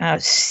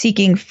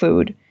 seeking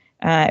food.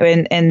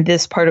 And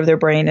this part of their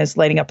brain is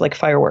lighting up like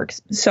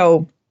fireworks.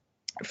 So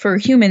for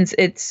humans,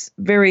 it's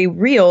very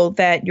real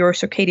that your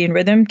circadian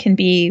rhythm can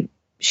be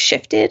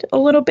shifted a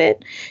little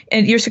bit.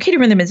 And your circadian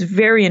rhythm is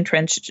very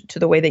entrenched to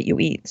the way that you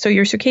eat. So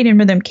your circadian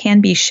rhythm can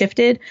be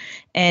shifted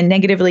and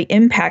negatively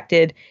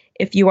impacted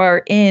if you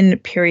are in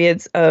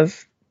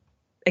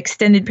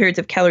extended periods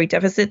of calorie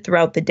deficit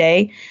throughout the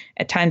day.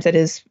 At times that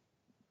is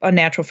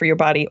unnatural for your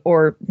body,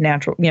 or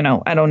natural,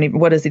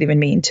 what does it even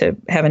mean to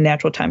have a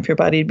natural time for your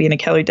body to be in a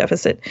calorie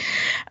deficit?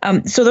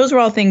 So those are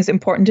all things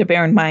important to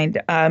bear in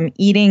mind.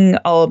 Eating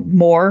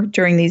more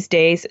during these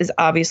days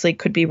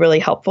could be really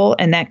helpful,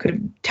 and that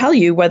could tell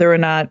you whether or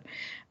not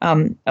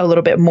a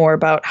little bit more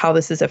about how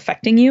this is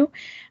affecting you.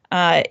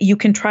 You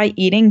can try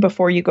eating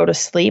before you go to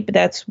sleep.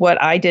 That's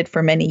what I did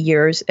for many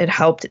years. It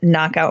helped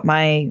knock out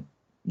my,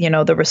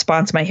 the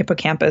response, my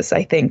hippocampus,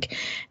 I think,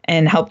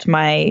 and helped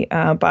my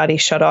body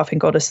shut off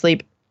and go to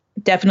sleep.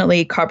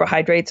 Definitely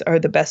carbohydrates are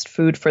the best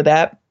food for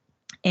that.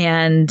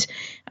 And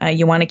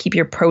you want to keep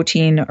your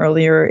protein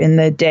earlier in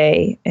the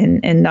day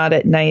and not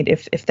at night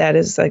if that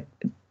is an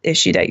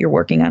issue that you're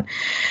working on.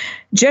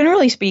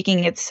 Generally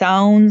speaking, it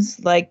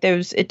sounds like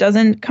it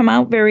doesn't come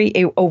out very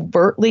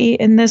overtly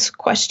in this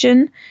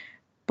question,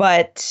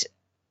 but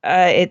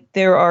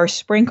there are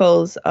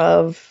sprinkles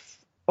of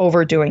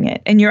overdoing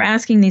it. And you're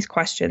asking these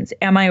questions.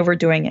 Am I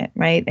overdoing it?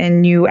 Right?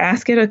 And you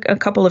ask it a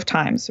couple of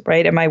times,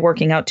 right? Am I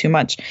working out too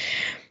much?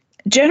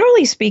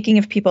 Generally speaking,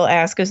 if people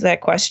ask us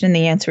that question,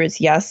 the answer is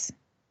yes,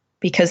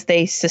 because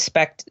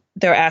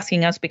they're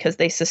asking us because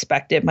they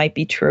suspect it might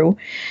be true.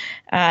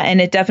 And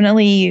it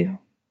definitely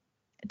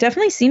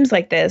seems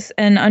like this.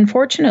 And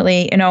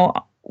unfortunately,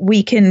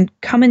 we can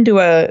come into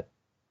a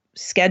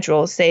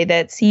schedule, say,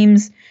 that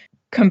seems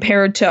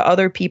compared to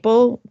other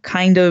people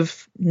kind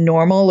of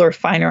normal or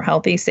fine or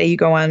healthy. Say you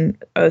go on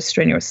a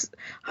strenuous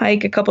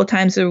hike a couple of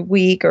times a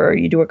week, or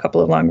you do a couple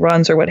of long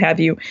runs or what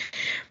have you.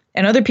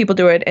 And other people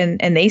do it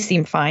and they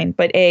seem fine.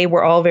 But A,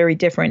 we're all very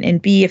different.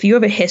 And B, if you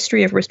have a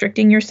history of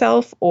restricting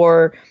yourself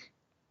or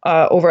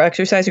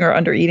over-exercising or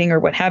under-eating or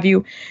what have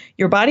you,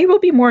 your body will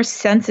be more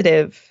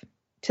sensitive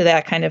to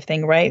that kind of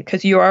thing, right?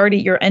 Because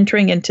you're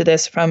entering into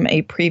this from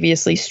a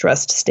previously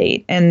stressed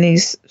state. And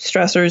these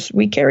stressors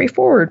we carry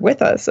forward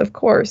with us, of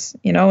course,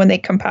 and they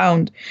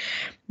compound,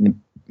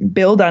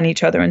 build on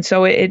each other. And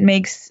so it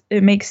makes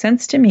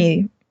sense to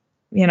me.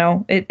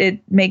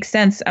 It makes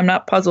sense. I'm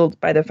not puzzled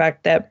by the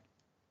fact that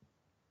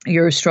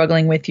you're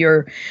struggling with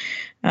your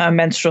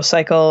menstrual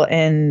cycle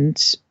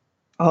and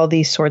all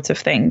these sorts of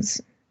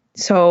things.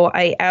 So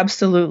I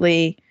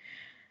absolutely,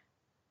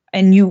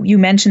 and you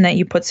mentioned that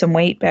you put some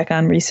weight back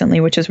on recently,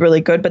 which is really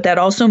good, but that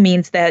also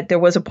means that there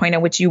was a point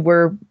at which you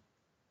were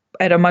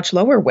at a much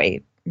lower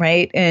weight,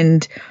 right?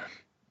 And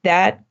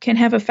that can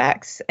have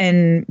effects.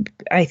 And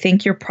I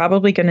think you're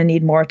probably going to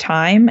need more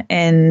time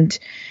and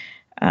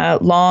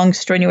long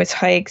strenuous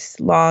hikes,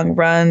 long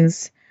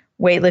runs,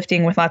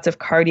 weightlifting with lots of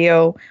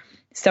cardio,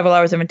 several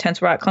hours of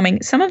intense rock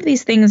climbing. Some of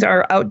these things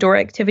are outdoor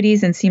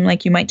activities and seem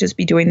like you might just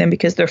be doing them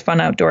because they're fun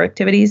outdoor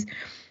activities.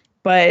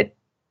 But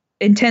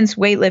intense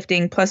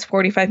weightlifting plus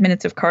 45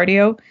 minutes of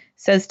cardio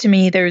says to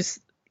me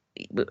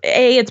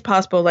it's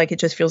possible, like, it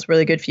just feels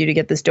really good for you to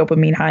get this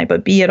dopamine high.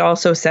 But B, it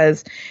also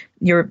says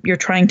you're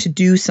trying to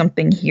do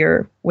something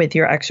here with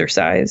your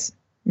exercise,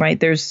 right?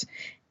 There's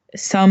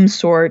some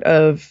sort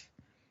of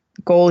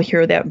goal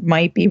here that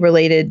might be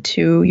related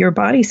to your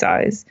body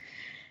size.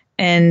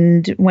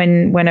 And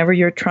whenever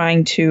you're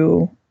trying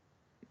to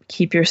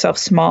keep yourself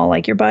small,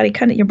 like your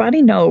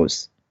body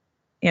knows,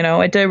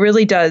 it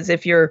really does.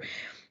 If you're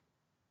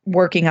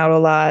working out a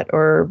lot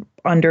or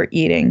under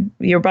eating,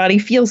 your body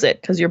feels it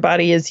because your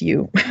body is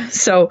you.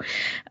 So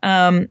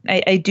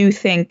I do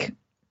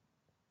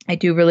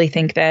really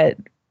think that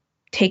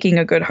taking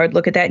a good hard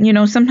look at that,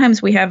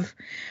 sometimes we have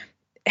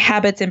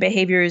habits and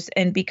behaviors,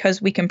 and because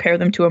we compare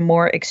them to a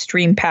more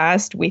extreme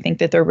past, we think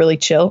that they're really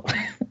chill.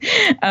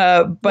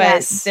 But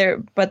yes.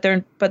 they're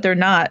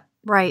not,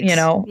 right.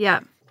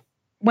 Yeah.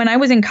 When I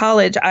was in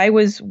college, I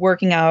was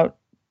working out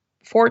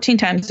 14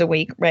 times a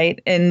week,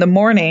 right? In the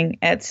morning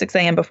at 6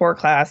 a.m. before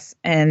class,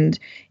 and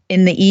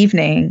in the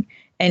evening,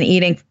 and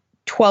eating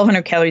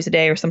 1,200 calories a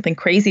day or something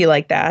crazy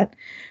like that.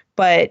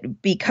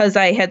 But because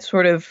I had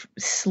sort of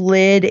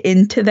slid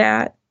into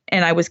that,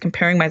 and I was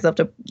comparing myself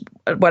to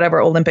whatever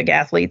Olympic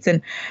athletes,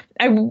 and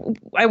I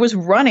was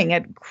running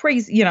at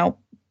crazy,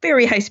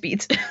 very high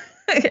speeds.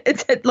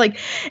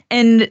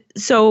 And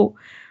so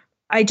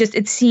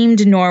it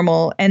seemed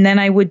normal. And then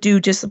I would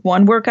do just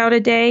one workout a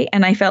day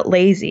and I felt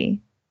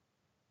lazy,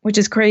 which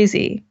is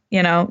crazy.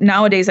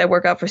 Nowadays I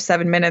work out for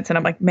 7 minutes and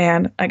I'm like,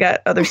 man, I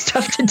got other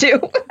stuff to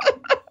do.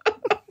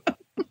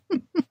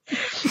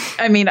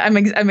 I mean, I'm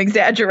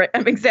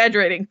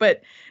exaggerating,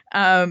 but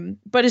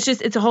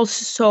it's a whole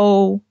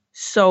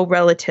so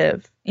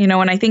relative, and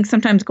I think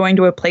sometimes going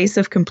to a place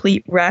of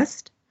complete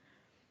rest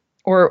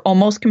or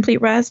almost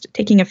complete rest,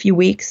 taking a few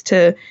weeks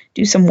to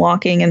do some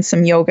walking and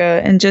some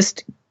yoga and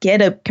just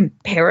get a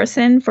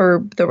comparison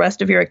for the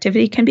rest of your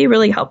activity can be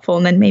really helpful.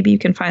 And then maybe you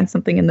can find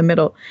something in the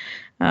middle.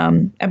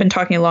 I've been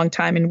talking a long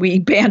time and we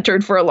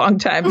bantered for a long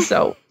time.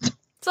 So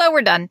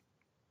we're done.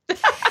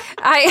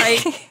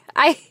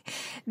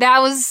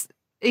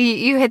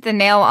 You hit the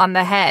nail on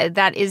the head.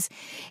 That is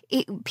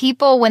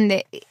people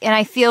and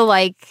I feel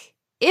like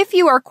if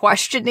you are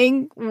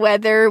questioning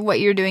whether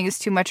what you're doing is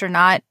too much or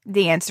not,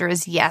 the answer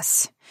is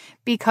yes,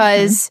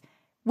 because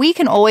we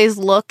can always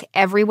look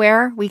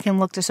everywhere. We can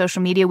look to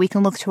social media. We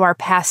can look to our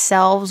past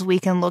selves. We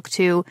can look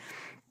to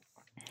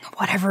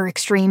whatever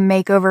extreme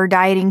makeover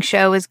dieting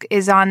show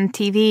is on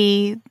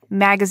TV,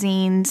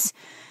 magazines,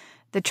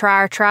 the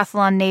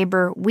triathlon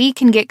neighbor. We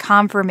can get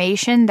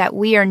confirmation that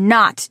we are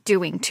not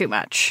doing too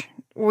much.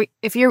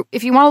 If you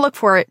want to look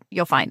for it,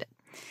 you'll find it.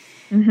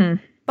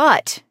 Mm-hmm.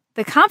 But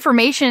the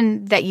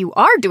confirmation that you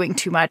are doing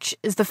too much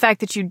is the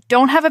fact that you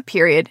don't have a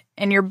period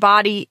and your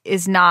body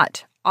is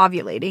not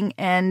ovulating,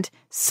 and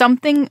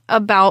something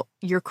about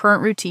your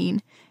current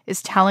routine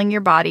is telling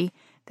your body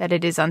that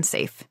it is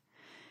unsafe.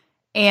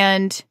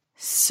 And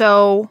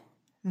so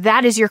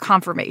that is your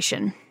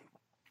confirmation.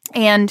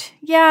 And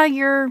yeah,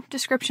 your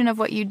description of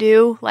what you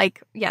do,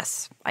 like,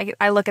 yes,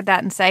 I look at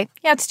that and say,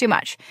 yeah, it's too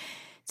much.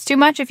 It's too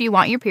much if you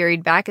want your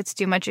period back. It's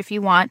too much if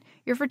you want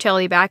your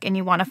fertility back and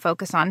you want to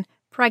focus on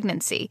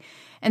pregnancy.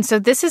 And so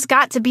this has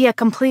got to be a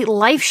complete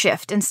life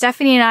shift. And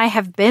Stephanie and I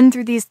have been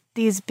through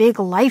these big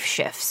life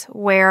shifts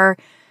where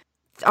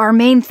our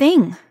main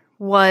thing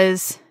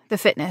was the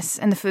fitness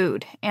and the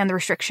food and the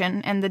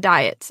restriction and the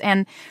diets.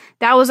 And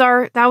that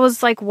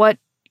was like what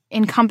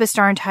encompassed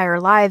our entire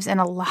lives and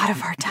a lot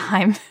of our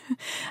time,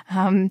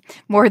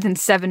 more than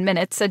 7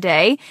 minutes a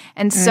day.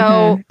 And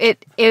so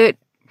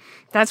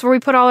that's where we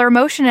put all our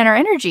emotion and our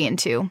energy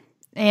into.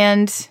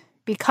 And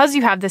because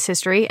you have this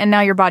history and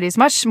now your body is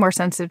much more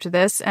sensitive to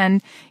this,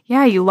 and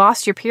yeah, you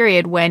lost your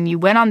period when you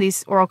went on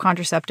these oral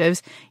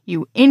contraceptives,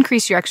 you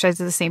increased your exercise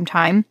at the same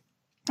time.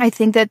 I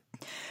think that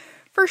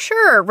for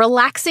sure,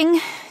 relaxing,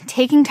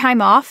 taking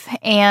time off,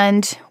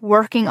 and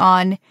working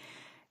on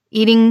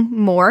eating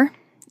more,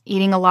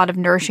 eating a lot of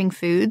nourishing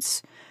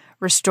foods,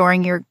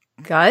 restoring your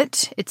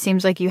gut. It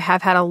seems like you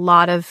have had a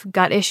lot of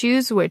gut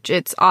issues, which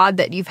it's odd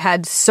that you've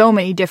had so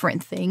many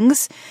different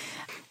things.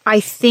 I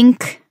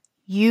think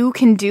you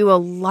can do a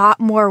lot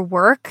more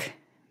work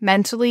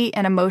mentally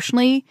and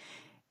emotionally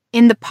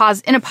in a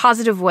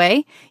positive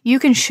way. You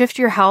can shift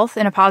your health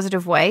in a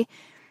positive way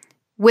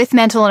with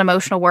mental and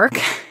emotional work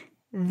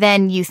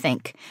than you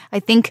think. I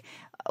think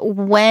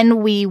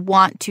when we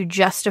want to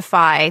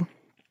justify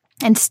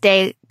and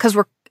stay, because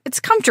it's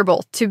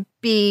comfortable to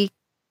be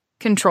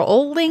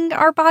controlling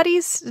our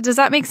bodies. Does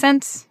that make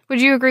sense? Would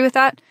you agree with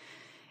that?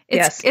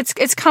 Yes.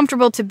 It's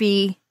comfortable to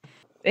be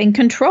in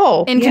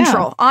control.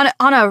 Control on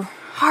a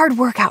hard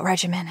workout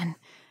regimen and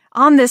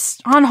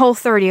on Whole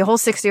 30, a Whole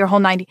 60, or Whole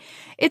 90.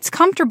 It's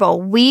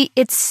comfortable.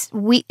 It's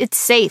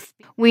safe.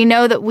 We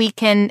know that we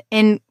can,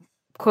 in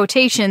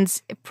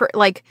quotations,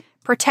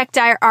 protect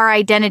our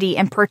identity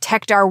and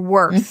protect our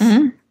worth,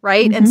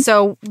 right? Mm-hmm. And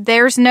so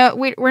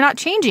we're not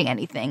changing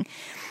anything.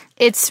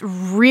 It's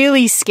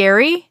really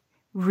scary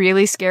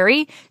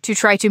to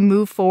try to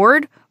move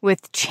forward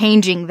with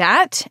changing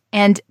that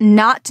and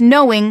not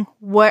knowing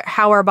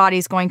how our body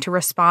is going to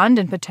respond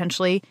and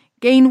potentially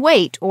gain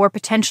weight or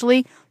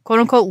potentially, quote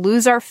unquote,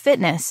 lose our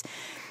fitness.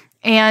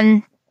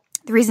 And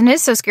the reason it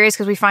is so scary is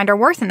because we find our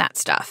worth in that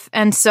stuff.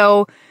 And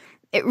so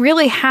it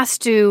really has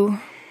to,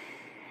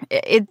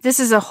 this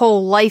is a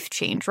whole life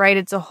change, right?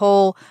 It's a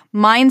whole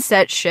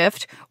mindset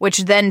shift, which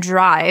then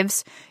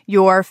drives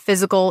your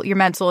physical, your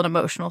mental and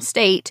emotional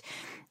state.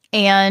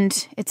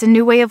 And it's a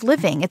new way of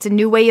living. It's a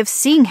new way of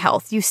seeing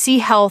health. You see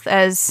health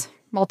as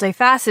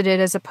multifaceted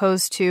as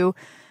opposed to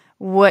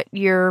what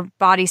your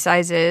body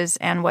size is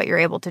and what you're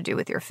able to do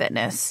with your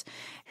fitness.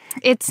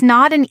 It's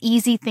not an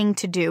easy thing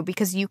to do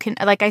because you can,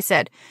 like I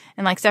said,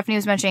 and like Stephanie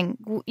was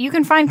mentioning, you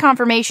can find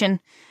confirmation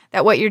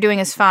that what you're doing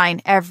is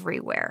fine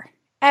everywhere.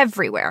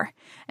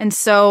 And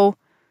so,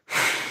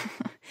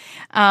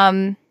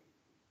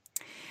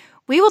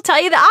 we will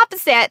tell you the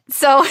opposite.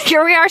 So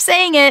here we are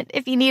saying it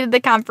if you needed the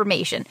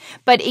confirmation.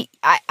 But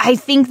I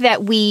think that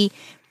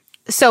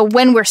so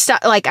when we're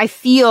stuck, like I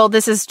feel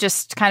this is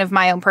just kind of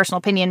my own personal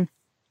opinion,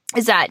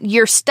 is that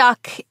you're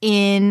stuck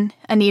in,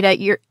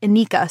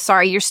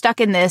 you're stuck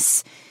in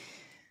this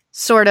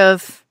sort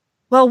of,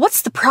 well,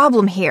 what's the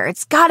problem here?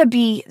 It's gotta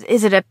be,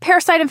 is it a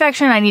parasite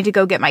infection? I need to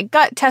go get my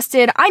gut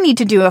tested. I need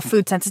to do a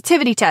food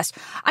sensitivity test.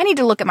 I need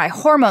to look at my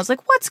hormones.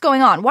 Like, what's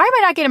going on? Why am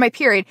I not getting my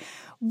period?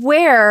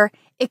 Where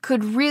it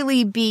could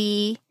really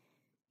be,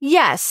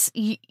 yes,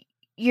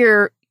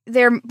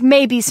 there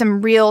may be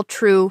some real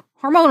true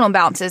hormonal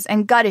imbalances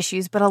and gut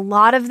issues, but a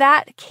lot of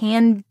that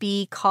can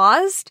be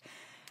caused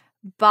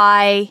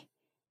by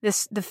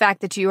the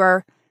fact that you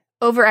are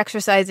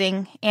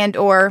over-exercising and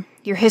or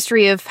your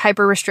history of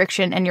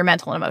hyper-restriction and your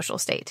mental and emotional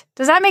state.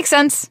 Does that make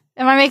sense?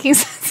 Am I making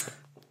sense?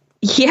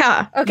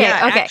 Yeah. Okay.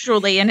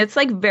 Actually, and it's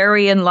like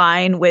very in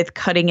line with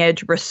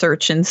cutting-edge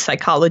research in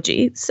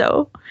psychology,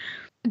 so...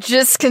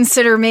 Just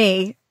consider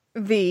me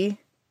the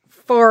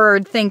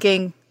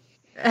forward-thinking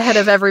ahead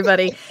of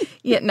everybody.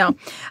 Yeah, no.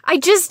 I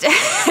just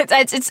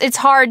it's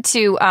hard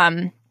to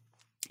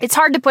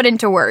put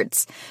into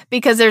words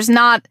because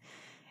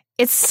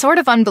it's sort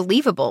of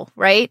unbelievable,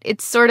 right?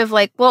 It's sort of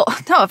like, well,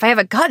 no, if I have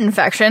a gut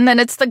infection, then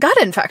it's the gut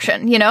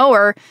infection,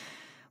 or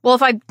well,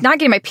 if I'm not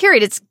getting my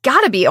period, it's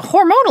got to be a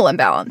hormonal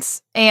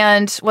imbalance.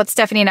 And what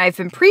Stephanie and I have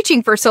been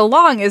preaching for so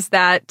long is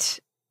that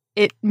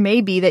it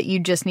may be that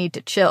you just need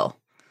to chill.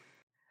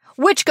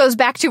 Which goes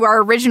back to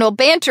our original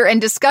banter and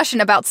discussion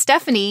about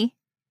Stephanie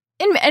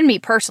and me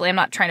personally. I'm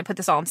not trying to put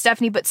this all on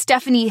Stephanie, but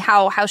Stephanie,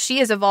 how she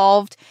has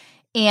evolved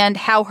and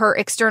how her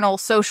external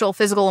social,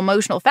 physical,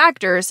 emotional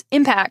factors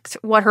impact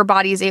what her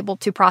body is able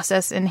to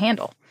process and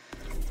handle.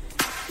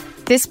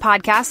 This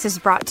podcast is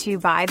brought to you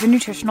by the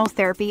Nutritional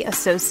Therapy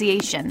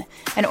Association,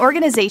 an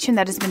organization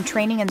that has been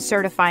training and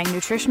certifying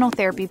nutritional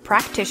therapy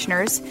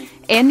practitioners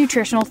and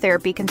nutritional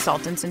therapy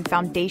consultants in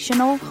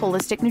foundational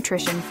holistic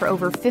nutrition for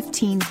over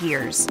 15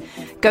 years.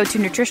 Go to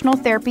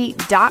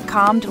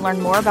nutritionaltherapy.com to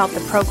learn more about the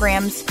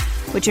programs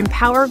which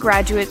empower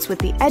graduates with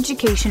the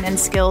education and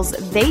skills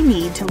they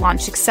need to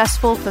launch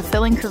successful,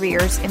 fulfilling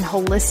careers in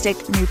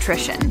holistic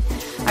nutrition.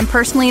 I'm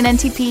personally an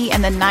NTP,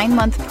 and the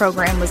 9-month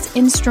program was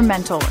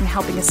instrumental in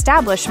helping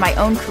establish my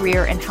own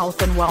career in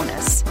health and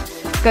wellness.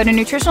 Go to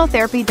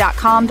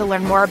nutritionaltherapy.com to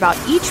learn more about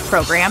each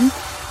program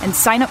and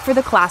sign up for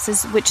the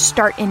classes, which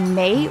start in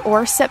May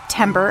or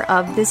September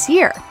of this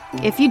year.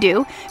 If you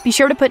do, be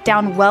sure to put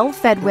down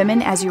Well-Fed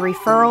Women as your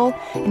referral,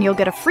 and you'll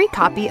get a free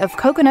copy of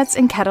Coconuts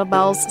and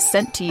Kettlebells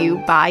sent to you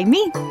by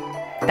me.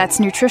 That's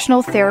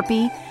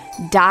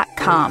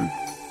nutritionaltherapy.com.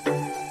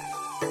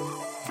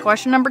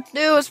 Question number 2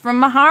 is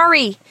from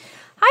Mahari.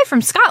 Hi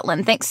from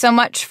Scotland. Thanks so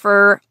much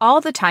for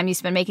all the time you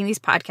spend making these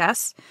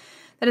podcasts.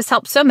 That has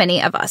helped so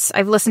many of us.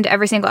 I've listened to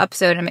every single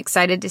episode. I'm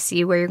excited to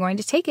see where you're going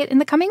to take it in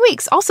the coming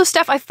weeks. Also,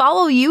 Steph, I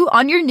follow you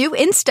on your new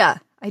Insta.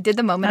 I did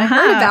the moment I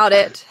heard about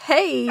it.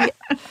 Hey,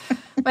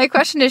 my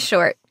question is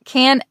short.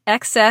 Can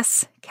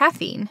excess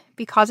caffeine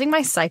be causing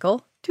my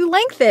cycle to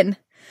lengthen?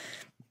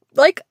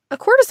 Like a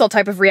cortisol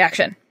type of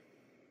reaction.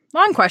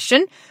 Long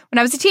question. When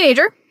I was a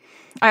teenager,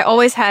 I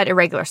always had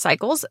irregular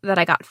cycles that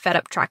I got fed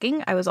up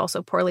tracking. I was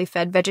also poorly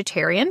fed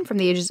vegetarian from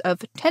the ages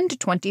of 10 to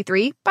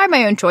 23 by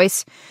my own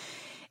choice.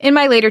 In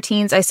my later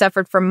teens, I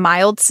suffered from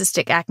mild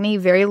cystic acne,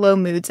 very low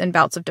moods, and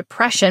bouts of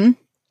depression,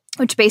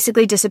 which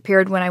basically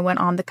disappeared when I went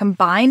on the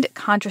combined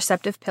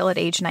contraceptive pill at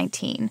age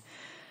 19.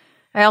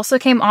 I also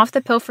came off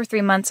the pill for 3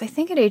 months, I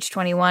think at age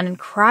 21, and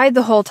cried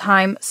the whole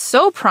time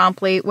so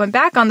promptly, went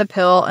back on the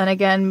pill, and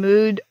again,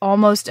 mood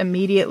almost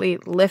immediately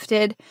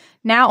lifted.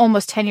 Now,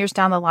 almost 10 years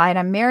down the line,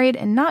 I'm married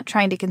and not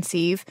trying to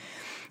conceive.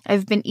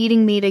 I've been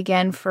eating meat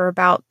again for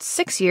about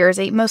 6 years,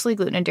 ate mostly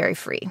gluten and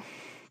dairy-free.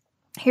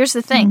 Here's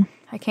the thing.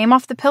 I came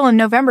off the pill in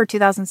November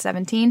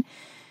 2017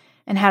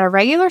 and had a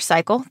regular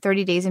cycle,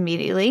 30 days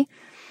immediately.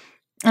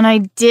 And I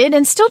did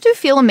and still do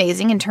feel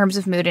amazing in terms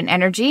of mood and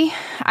energy.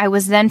 I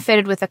was then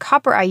fitted with a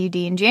copper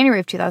IUD in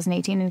January of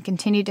 2018 and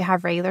continued to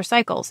have regular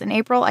cycles. In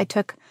April, I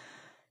took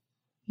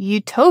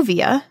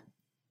Eutovia,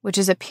 which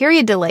is a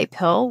period delay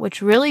pill,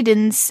 which really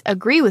didn't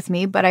agree with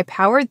me, but I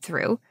powered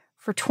through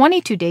for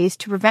 22 days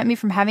to prevent me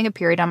from having a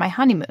period on my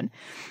honeymoon.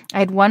 I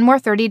had one more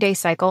 30-day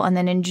cycle, and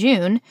then in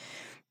June,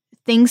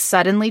 things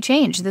suddenly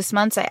changed. This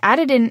month, I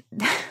added in,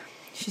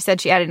 she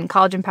said she added in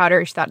collagen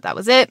powder. She thought that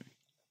was it.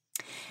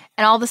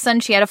 And all of a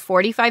sudden, she had a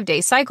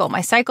 45-day cycle. My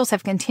cycles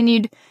have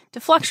continued to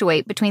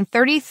fluctuate between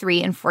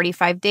 33 and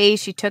 45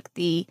 days. She took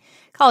the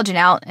collagen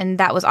out, and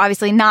that was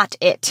obviously not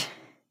it.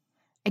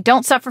 I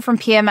don't suffer from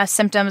PMS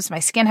symptoms. My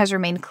skin has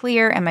remained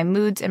clear, and my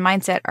moods and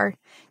mindset are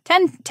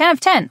 10 of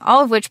 10,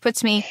 all of which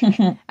puts me,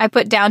 I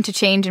put down to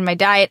change in my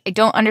diet. I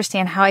don't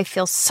understand how I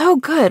feel so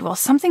good while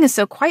something is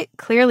so quite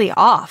clearly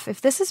off.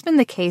 If this has been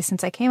the case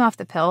since I came off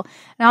the pill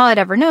and all I'd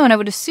ever known, I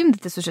would assume that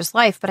this was just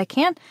life, but I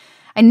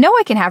know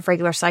I can have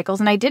regular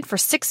cycles, and I did for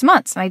 6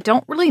 months, and I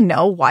don't really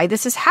know why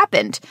this has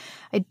happened.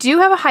 I do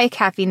have a high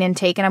caffeine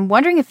intake, and I'm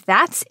wondering if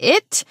that's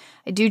it.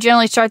 I do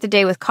generally start the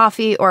day with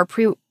coffee or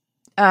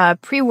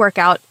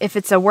pre-workout. If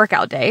it's a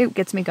workout day, it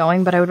gets me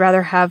going, but I would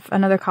rather have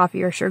another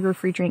coffee or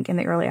sugar-free drink in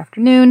the early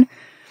afternoon.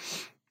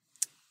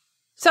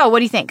 So what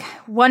do you think?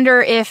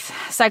 Wonder if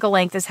cycle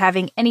length is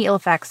having any ill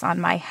effects on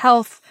my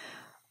health,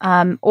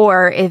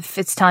 or if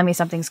it's telling me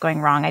something's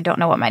going wrong. I don't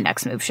know what my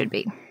next move should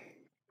be.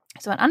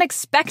 So an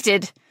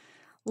unexpected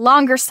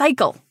longer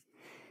cycle.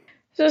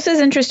 So this is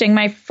interesting.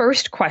 My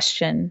first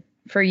question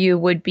for you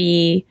would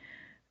be,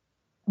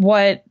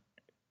 what,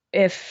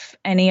 if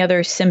any,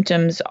 other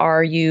symptoms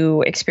are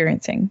you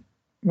experiencing,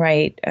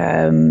 right?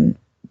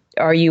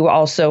 Are you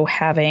also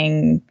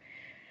having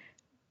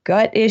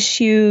gut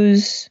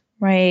issues,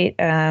 right?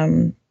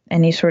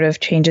 Any sort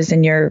of changes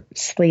in your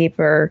sleep,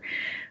 or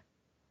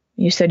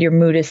you said your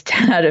mood is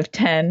 10 out of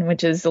 10,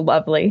 which is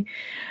lovely.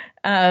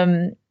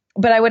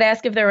 But I would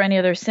ask if there are any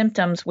other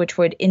symptoms which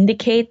would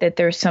indicate that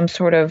there's some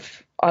sort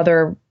of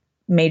other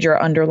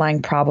major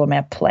underlying problem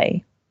at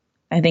play.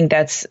 I think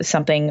that's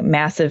something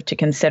massive to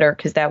consider,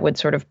 because that would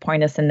sort of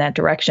point us in that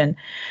direction.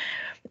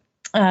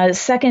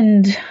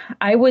 Second,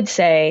 I would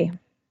say,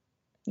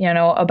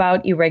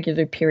 about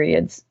irregular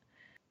periods,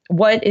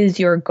 what is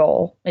your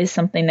goal is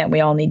something that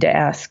we all need to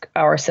ask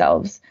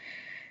ourselves.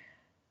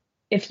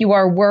 If you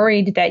are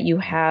worried that you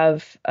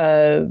have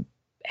a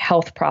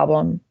health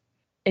problem,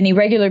 an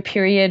irregular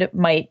period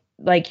might,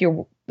 like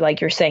you're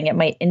saying, it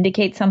might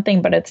indicate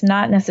something, but it's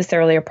not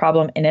necessarily a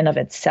problem in and of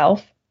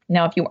itself.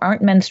 Now, if you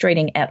aren't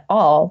menstruating at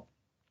all,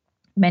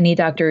 many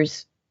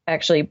doctors,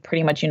 actually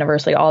pretty much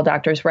universally all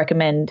doctors,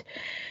 recommend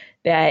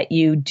that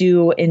you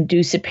do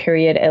induce a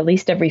period at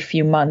least every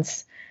few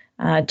months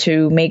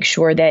to make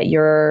sure that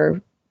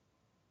your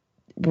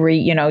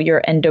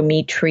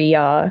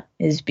endometria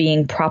is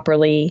being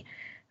properly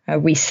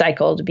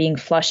recycled, being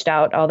flushed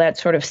out, all that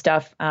sort of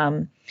stuff.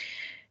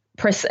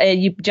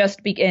 you just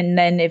and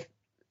then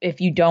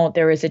if you don't,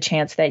 there is a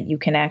chance that you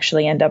can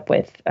actually end up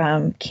with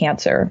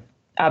cancer.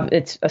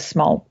 It's a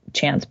small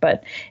chance,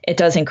 but it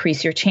does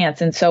increase your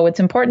chance. And so it's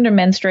important to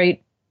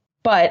menstruate.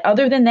 But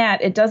other than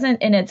that, it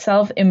doesn't in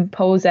itself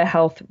impose a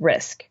health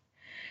risk,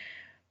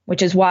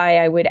 which is why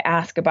I would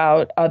ask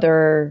about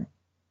other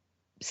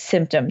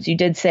symptoms. You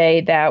did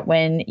say that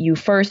when you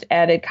first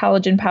added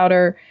collagen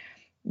powder,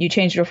 you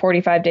changed to a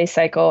 45-day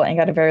cycle and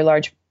got a very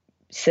large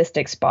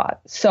cystic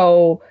spot.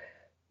 So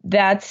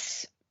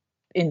that's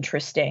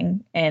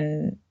interesting.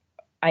 And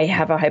I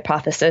have a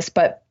hypothesis,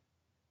 but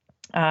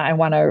I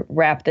want to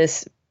wrap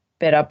this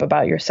bit up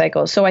about your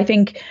cycle. So I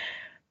think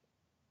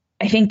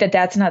that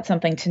that's not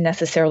something to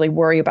necessarily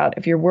worry about.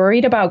 If you're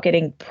worried about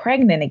getting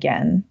pregnant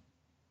again,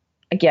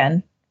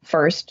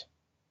 first,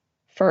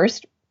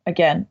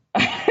 again,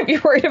 if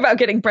you're worried about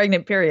getting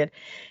pregnant, period,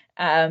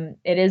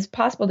 it is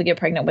possible to get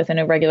pregnant with an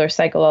irregular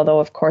cycle, although,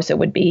 of course, it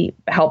would be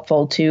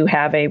helpful to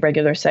have a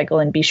regular cycle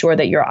and be sure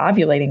that you're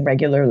ovulating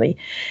regularly.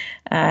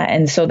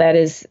 And so that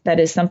is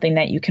something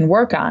that you can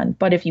work on.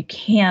 But if you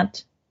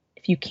can't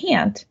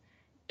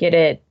get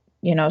it,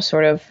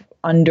 sort of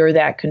under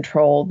that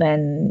control,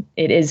 then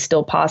it is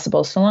still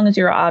possible. So long as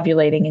you're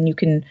ovulating and you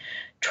can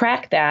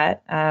track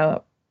that,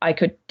 I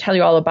could tell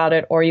you all about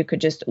it, or you could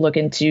just look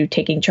into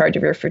Taking Charge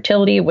of Your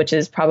Fertility, which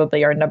is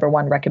probably our number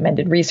one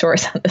recommended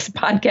resource on this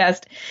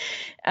podcast.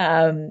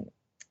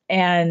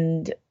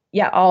 And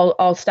yeah,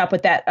 I'll stop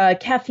with that.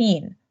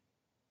 Caffeine,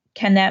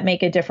 can that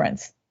make a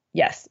difference?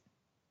 Yes.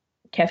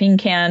 Caffeine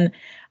can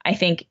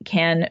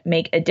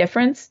make a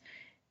difference.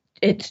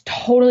 It's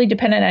totally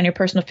dependent on your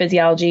personal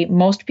physiology.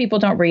 Most people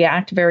don't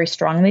react very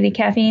strongly to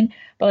caffeine,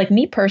 but like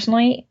me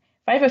personally,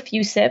 if I have a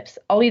few sips,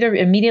 I'll either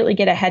immediately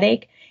get a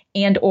headache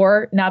and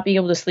or not be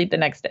able to sleep the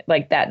next day,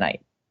 like that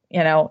night,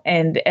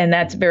 and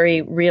that's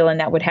very real. And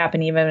that would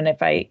happen even if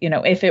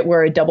if it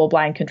were a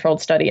double-blind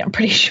controlled study, I'm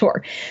pretty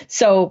sure.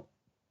 So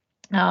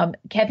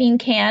caffeine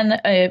can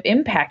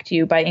impact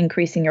you by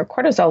increasing your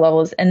cortisol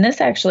levels. And this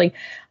actually,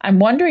 I'm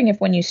wondering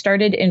if when you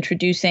started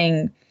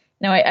introducing,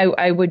 now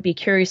I would be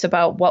curious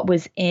about what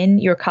was in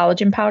your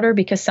collagen powder,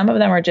 because some of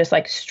them are just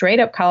like straight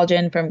up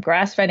collagen from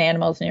grass-fed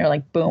animals. And you're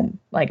like, boom,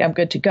 like I'm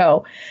good to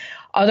go.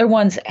 Other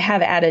ones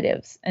have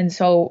additives. And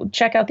so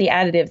check out the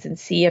additives and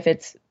see if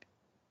it's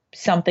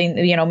something,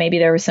 maybe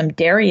there was some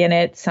dairy in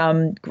it,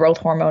 some growth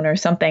hormone or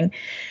something.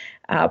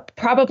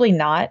 Probably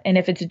not. And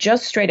if it's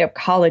just straight up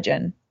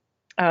collagen,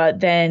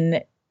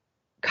 then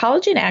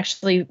collagen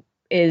actually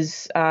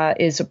is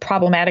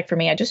problematic for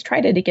me. I just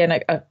tried it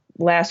again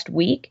last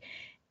week,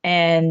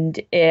 and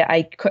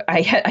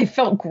I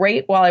felt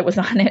great while I was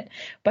on it,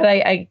 but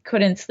I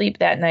couldn't sleep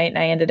that night, and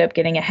I ended up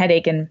getting a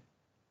headache. And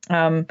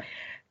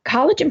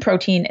collagen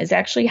protein is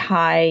actually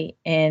high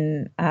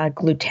in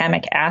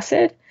glutamic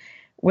acid,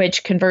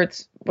 which can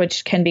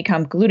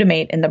become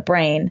glutamate in the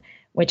brain,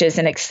 which is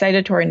an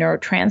excitatory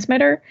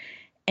neurotransmitter.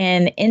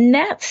 And in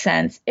that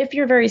sense, if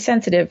you're very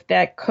sensitive,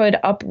 that could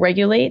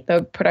upregulate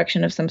the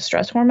production of some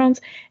stress hormones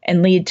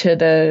and lead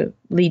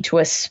to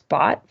a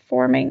spot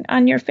forming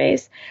on your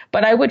face.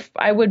 But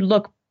I would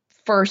look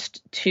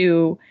first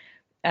to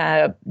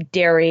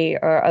dairy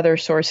or other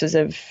sources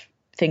of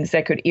things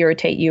that could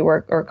irritate you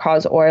or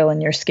cause oil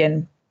in your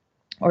skin,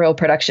 oil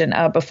production,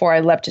 before I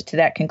leapt to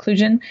that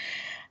conclusion.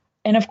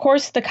 And of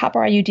course, the copper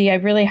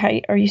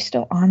IUD, are you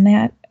still on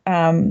that?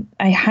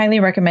 I highly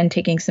recommend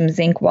taking some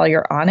zinc while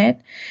you're on it.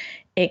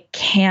 It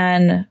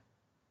can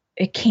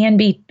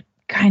be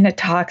kind of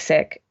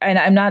toxic. And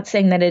I'm not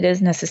saying that it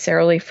is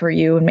necessarily for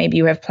you, and maybe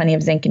you have plenty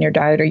of zinc in your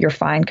diet or you're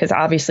fine, because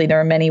obviously there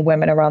are many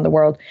women around the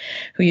world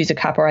who use a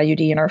copper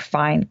IUD and are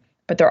fine.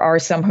 But there are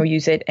some who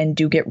use it and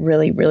do get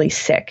really, really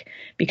sick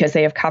because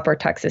they have copper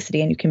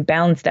toxicity, and you can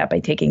balance that by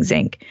taking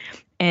zinc.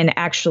 And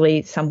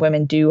actually, some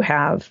women do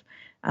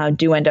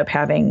end up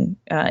having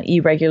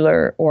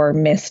irregular or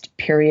missed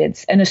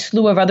periods and a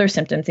slew of other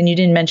symptoms. And you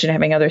didn't mention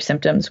having other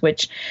symptoms,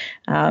 which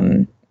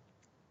I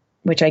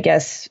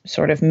guess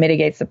sort of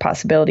mitigates the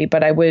possibility.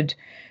 But I would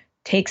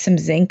take some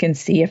zinc and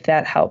see if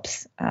that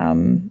helps.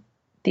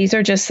 These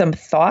are just some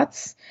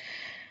thoughts.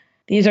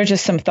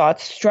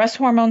 Stress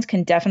hormones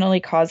can definitely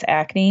cause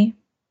acne,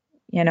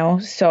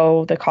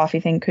 so the coffee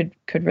thing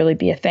could really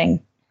be a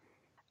thing.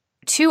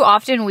 Too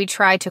often we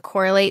try to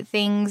correlate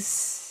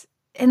things.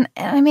 And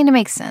I mean, it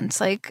makes sense.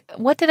 Like,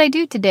 what did I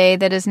do today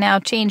that has now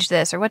changed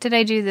this? Or what did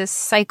I do this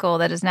cycle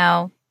that has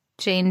now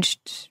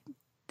changed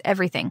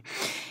everything?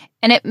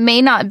 And it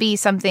may not be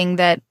something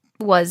that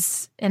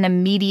was an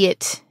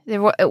immediate,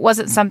 it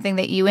wasn't something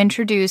that you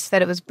introduced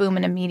that it was boom,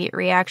 an immediate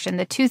reaction.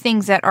 The two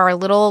things that are a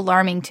little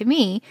alarming to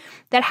me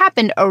that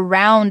happened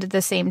around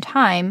the same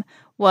time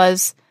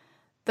was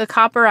the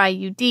copper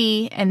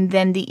IUD and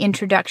then the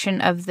introduction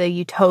of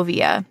the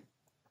Eutovia,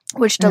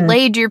 which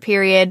delayed your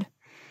period.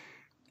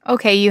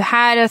 Okay, you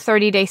had a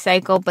 30-day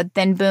cycle, but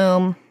then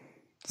boom,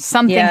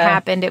 something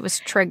happened. It was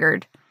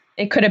triggered.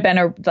 It could have been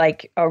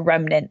a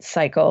remnant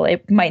cycle.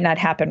 It might not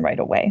happen right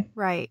away.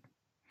 Right.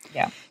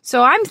 Yeah.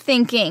 So I'm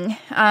thinking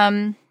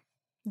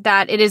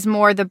that it is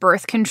more the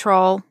birth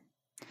control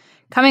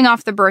coming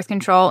off the birth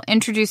control,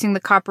 introducing the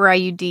copper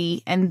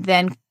IUD, and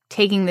then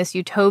taking this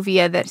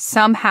Eutovia that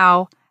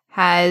somehow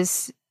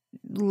has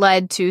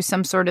led to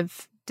some sort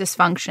of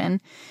dysfunction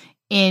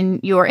in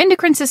your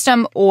endocrine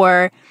system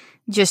or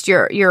just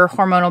your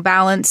hormonal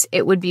balance,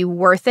 it would be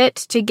worth it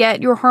to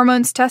get your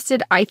hormones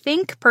tested, I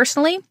think,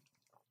 personally.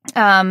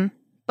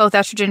 Both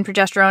estrogen,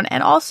 progesterone,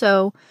 and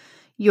also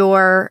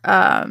your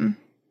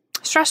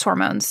stress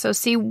hormones. So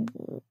see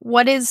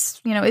what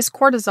is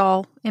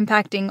cortisol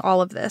impacting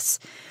all of this?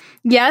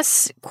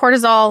 Yes,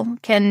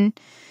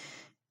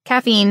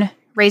 caffeine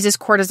raises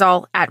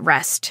cortisol at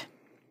rest.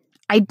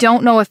 I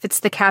don't know if it's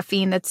the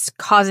caffeine that's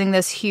causing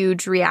this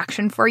huge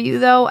reaction for you,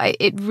 though.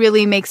 It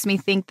really makes me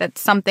think that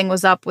something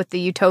was up with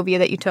the Eutovia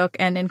that you took,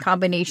 and in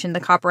combination, the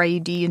copper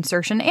IUD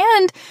insertion.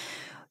 And,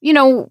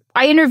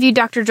 I interviewed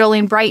Dr.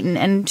 Jolene Brighten,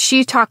 and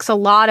she talks a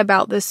lot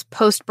about this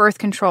post-birth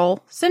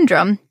control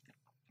syndrome,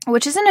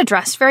 which isn't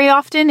addressed very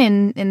often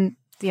in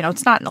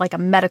it's not like a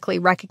medically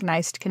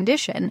recognized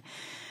condition.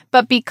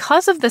 But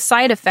because of the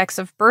side effects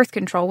of birth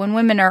control, when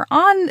women are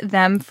on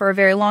them for a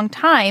very long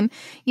time,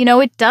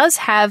 it does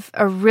have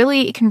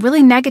it can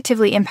really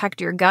negatively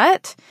impact your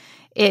gut.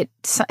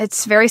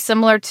 It's very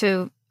similar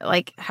to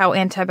like how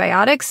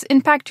antibiotics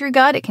impact your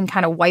gut. It can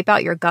kind of wipe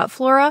out your gut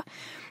flora.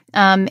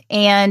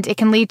 And it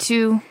can lead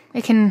to,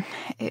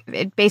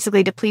 it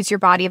basically depletes your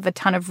body of a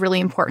ton of really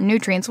important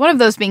nutrients. One of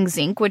those being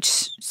zinc, which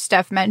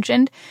Steph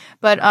mentioned,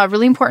 but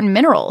really important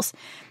minerals.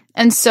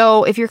 And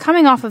so if you're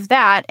coming off of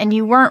that and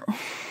you weren't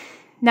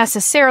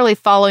necessarily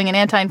following an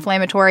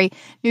anti-inflammatory,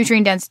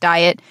 nutrient-dense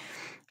diet,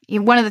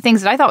 one of the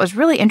things that I thought was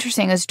really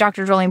interesting is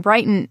Dr. Jolene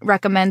Brighten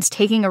recommends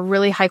taking a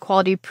really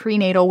high-quality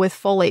prenatal with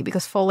folate,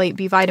 because folate,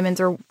 B vitamins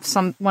are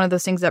one of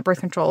those things that birth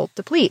control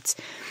depletes.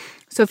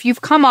 So if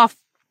you've come off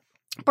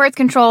birth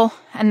control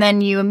and then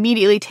you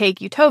immediately take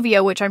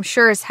Eutovia, which I'm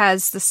sure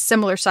has the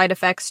similar side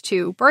effects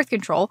to birth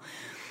control,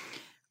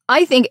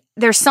 I think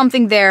there's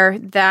something there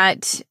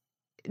that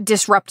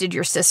disrupted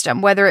your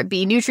system, whether it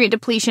be nutrient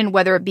depletion,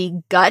 whether it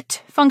be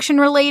gut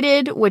function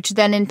related, which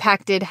then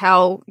impacted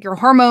how your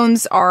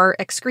hormones are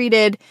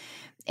excreted,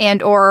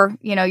 and or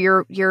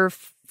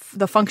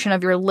the function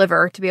of your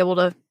liver to be able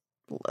to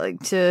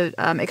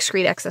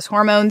excrete excess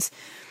hormones.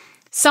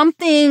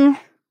 Something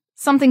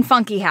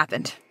funky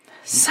happened.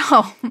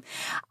 So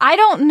I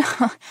don't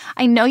know.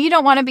 I know you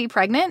don't want to be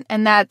pregnant,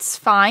 and that's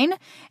fine.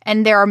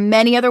 And there are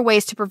many other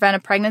ways to prevent a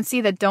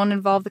pregnancy that don't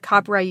involve the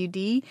copper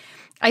IUD.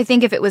 I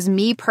think if it was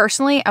me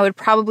personally, I would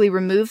probably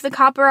remove the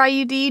copper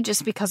IUD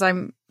just because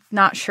I'm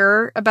not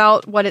sure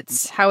about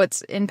how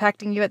it's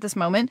impacting you at this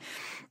moment.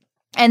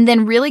 And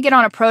then really get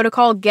on a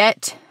protocol,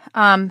 get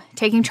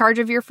taking charge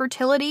of your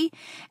fertility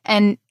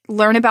and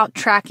learn about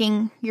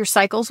tracking your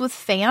cycles with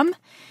FAM.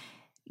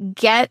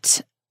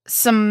 Get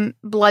some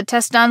blood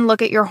tests done,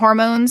 look at your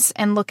hormones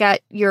and look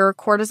at your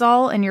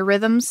cortisol and your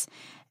rhythms,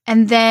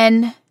 and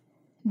then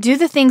do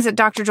the things that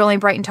Dr. Jolene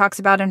Brighten talks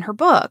about in her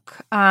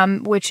book,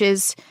 which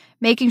is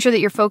making sure that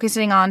you're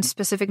focusing on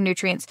specific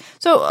nutrients.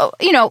 So,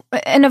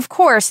 and of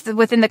course,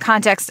 within the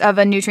context of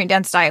a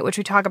nutrient-dense diet, which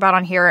we talk about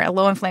on here, a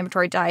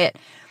low-inflammatory diet,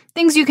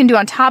 things you can do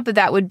on top of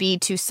that would be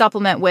to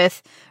supplement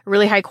with a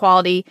really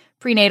high-quality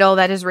prenatal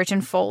that is rich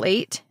in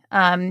folate,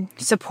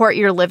 support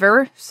your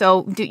liver.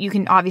 So you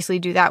can obviously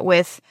do that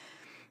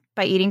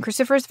by eating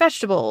cruciferous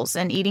vegetables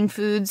and eating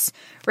foods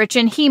rich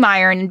in heme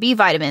iron and B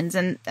vitamins.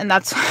 And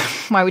that's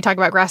why we talk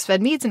about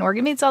grass-fed meats and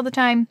organ meats all the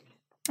time.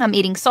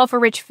 Eating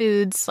sulfur-rich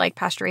foods like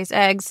pasture-raised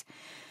eggs,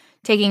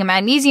 taking a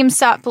magnesium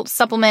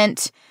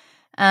supplement,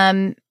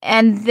 and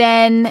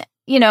then,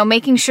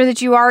 making sure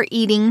that you are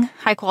eating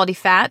high-quality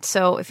fat.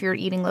 So if you're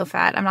eating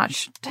low-fat,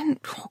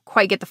 didn't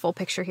quite get the full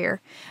picture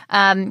here.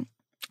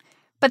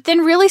 But then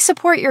really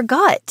support your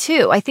gut,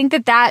 too. I think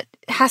that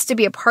has to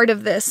be a part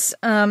of this.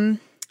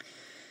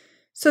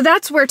 So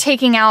that's where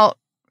taking out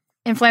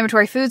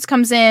inflammatory foods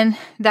comes in.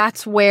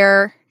 That's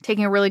where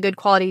taking a really good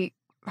high-quality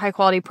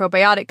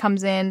probiotic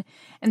comes in,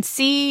 and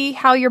see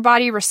how your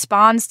body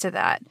responds to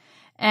that.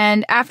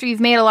 And after you've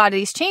made a lot of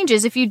these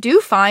changes, if you do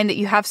find that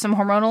you have some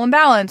hormonal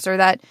imbalance or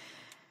that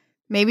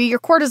maybe your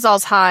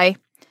cortisol's high,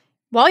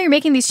 while you're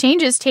making these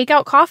changes, take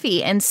out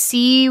coffee and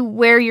see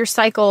where your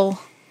cycle,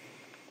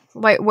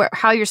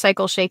 how your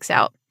cycle shakes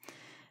out.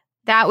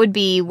 That would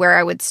be where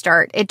I would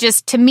start. It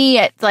just, to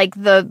me,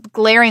 the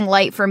glaring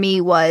light for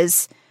me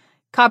was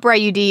copper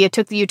IUD. I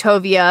took the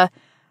Eutovia.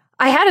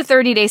 I had a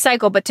 30-day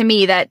cycle, but to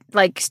me, that,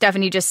 like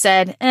Stephanie just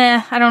said,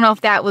 I don't know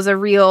if that was a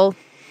real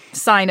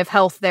sign of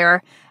health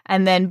there.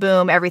 And then,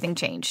 boom, everything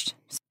changed.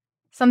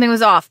 Something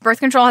was off. Birth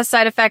control has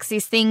side effects.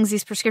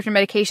 These prescription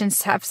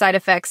medications have side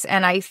effects.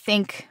 And I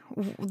think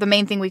the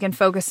main thing we can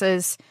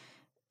focus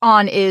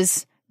on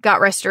is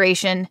gut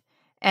restoration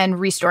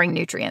and restoring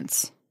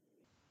nutrients.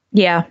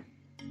 Yeah.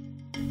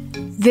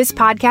 This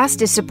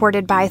podcast is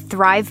supported by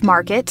Thrive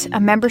Market, a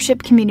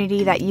membership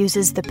community that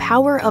uses the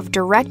power of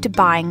direct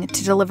buying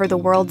to deliver the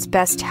world's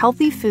best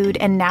healthy food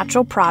and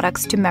natural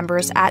products to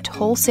members at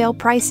wholesale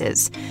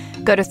prices.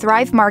 Go to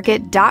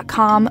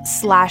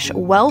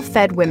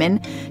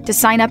thrivemarket.com/wellfedwomen to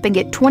sign up and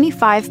get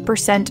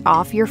 25%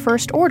 off your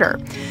first order.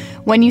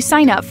 When you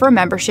sign up for a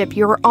membership,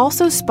 you're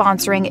also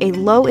sponsoring a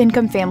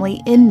low-income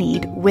family in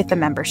need with a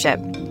membership.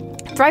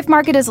 Thrive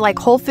Market is like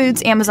Whole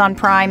Foods, Amazon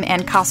Prime,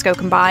 and Costco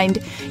combined.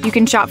 You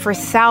can shop for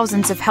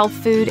thousands of health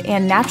food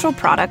and natural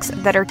products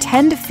that are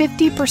 10 to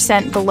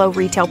 50% below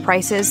retail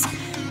prices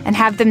and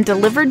have them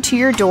delivered to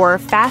your door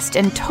fast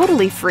and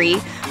totally free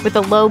with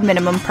a low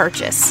minimum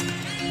purchase.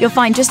 You'll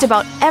find just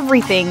about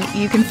everything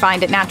you can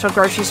find at natural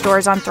grocery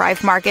stores on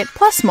Thrive Market,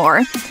 plus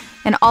more.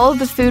 And all of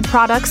the food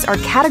products are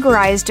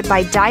categorized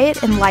by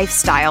diet and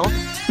lifestyle,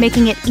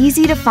 making it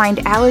easy to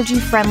find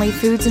allergy-friendly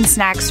foods and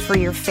snacks for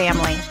your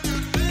family.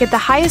 Get the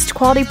highest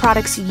quality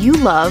products you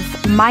love,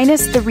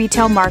 minus the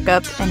retail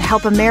markup, and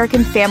help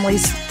American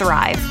families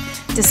thrive.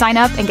 To sign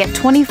up and get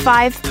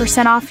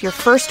 25% off your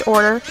first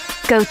order,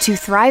 go to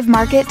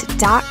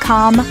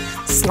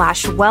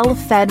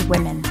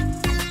thrivemarket.com/wellfedwomen.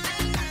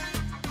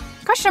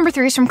 Question number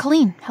 3 is from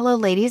Colleen. Hello,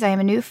 ladies. I am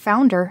a new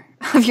founder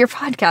of your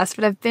podcast,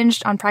 but I've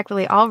binged on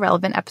practically all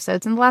relevant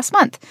episodes in the last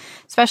month,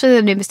 especially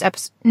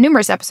the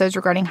numerous episodes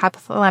regarding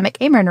hypothalamic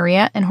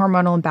amenorrhea and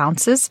hormonal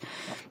imbalances.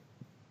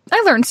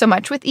 I learned so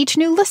much with each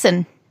new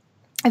listen.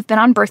 I've been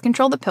on birth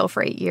control, the pill,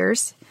 for 8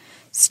 years.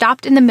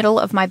 Stopped in the middle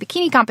of my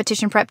bikini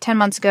competition prep 10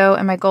 months ago,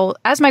 and my goal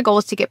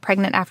is to get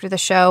pregnant after the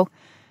show.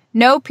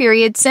 No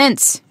period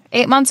since.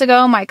 8 months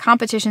ago, my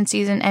competition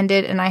season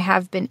ended, and I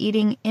have been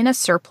eating in a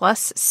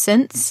surplus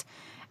since.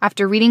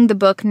 After reading the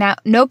book,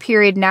 No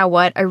Period, Now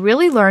What, I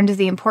really learned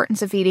the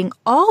importance of eating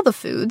all the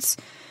foods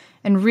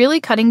and really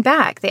cutting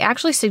back. They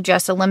actually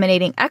suggest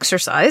eliminating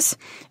exercise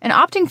and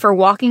opting for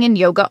walking and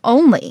yoga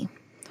only.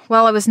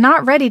 Well, I was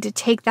not ready to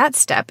take that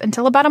step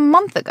until about a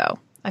month ago.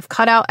 I've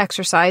cut out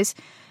exercise,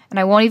 and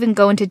I won't even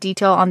go into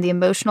detail on the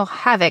emotional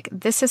havoc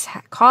this has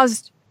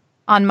caused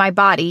on my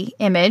body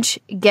image,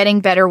 getting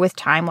better with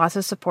time, lots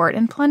of support,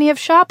 and plenty of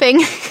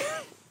shopping.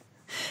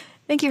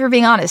 Thank you for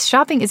being honest.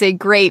 Shopping is a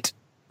great,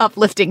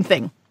 uplifting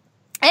thing.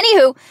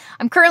 Anywho,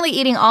 I'm currently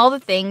eating all the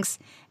things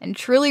and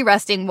truly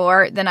resting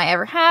more than I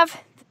ever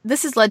have.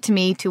 This has led to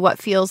me to what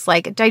feels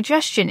like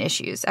digestion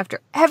issues.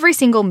 After every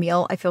single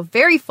meal, I feel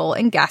very full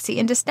and gassy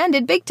and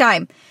distended big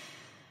time.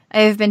 I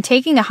have been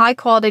taking a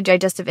high-quality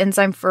digestive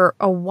enzyme for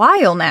a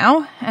while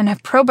now and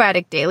have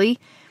probiotic daily.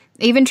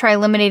 I even try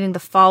eliminating the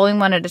following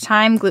one at a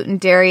time: gluten,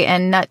 dairy,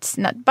 and nut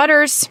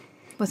butters,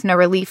 with no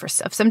relief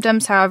of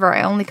symptoms. However,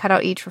 I only cut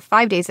out each for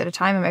 5 days at a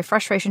time, and my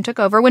frustration took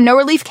over when no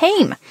relief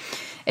came.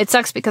 It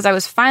sucks because I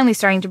was finally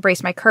starting to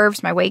brace my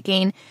curves, my weight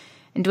gain,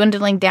 and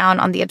dwindling down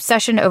on the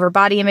obsession over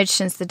body image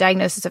since the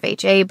diagnosis of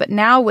HA. But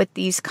now with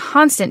these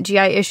constant GI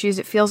issues,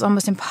 it feels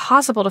almost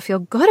impossible to feel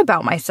good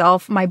about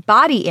myself, my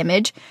body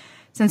image,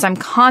 since I'm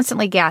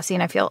constantly gassy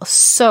and I feel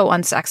so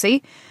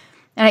unsexy.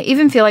 And I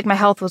even feel like my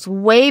health was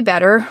way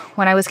better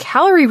when I was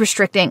calorie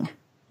restricting.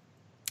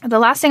 The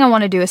last thing I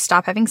want to do is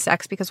stop having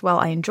sex because, well,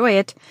 I enjoy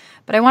it,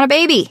 but I want a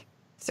baby.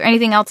 Is there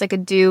anything else I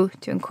could do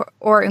to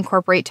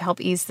incorporate to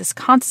help ease this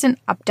constant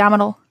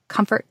abdominal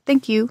comfort?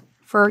 Thank you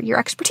for your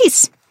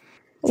expertise.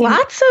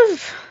 Lots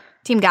of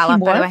Team Gala,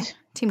 by the way.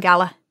 Team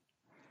Gala.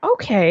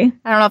 Okay.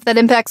 I don't know if that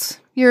impacts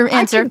your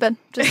answer, but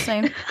just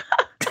saying.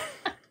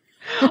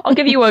 I'll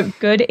give you a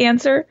good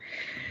answer.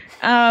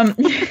 I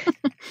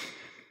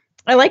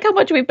like how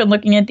much we've been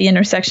looking at the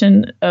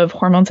intersection of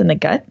hormones in the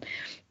gut.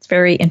 It's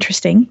very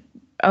interesting.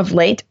 Of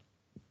late,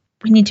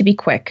 we need to be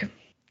quick.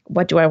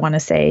 What do I want to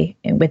say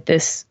with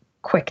this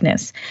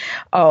quickness?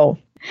 Oh,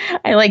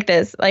 I like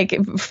this. Like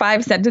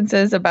 5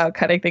 sentences about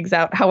cutting things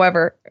out.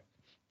 However,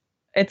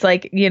 it's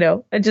like,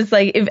 just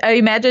like, if I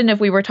imagine if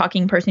we were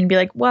talking in person, you'd be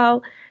like,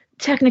 well,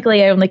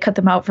 technically I only cut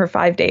them out for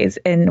 5 days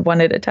and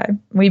one at a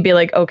time. We'd be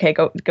like, okay,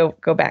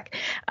 go back.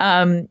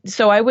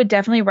 So I would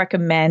definitely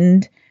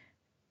recommend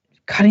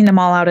cutting them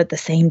all out at the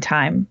same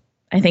time.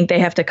 I think they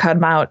have to cut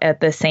them out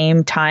at the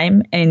same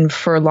time and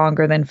for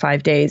longer than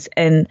 5 days.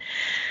 And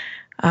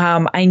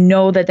I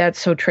know that that's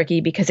so tricky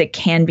because it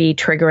can be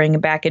triggering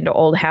back into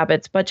old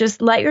habits, but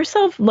just let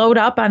yourself load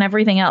up on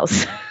everything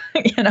else,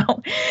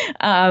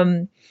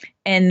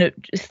 and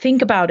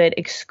think about it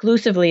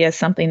exclusively as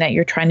something that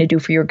you're trying to do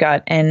for your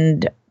gut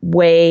and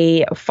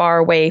way far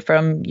away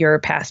from your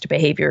past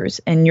behaviors.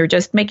 And you're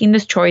just making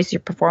this choice. You're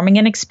performing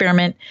an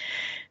experiment.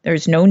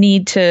 There's no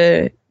need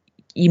to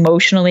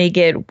emotionally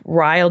get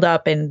riled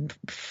up and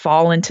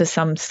fall into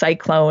some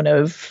cyclone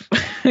of,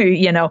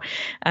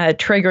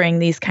 triggering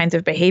these kinds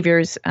of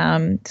behaviors.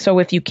 So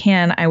if you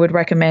can, I would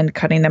recommend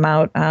cutting them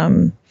out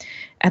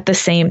at the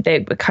same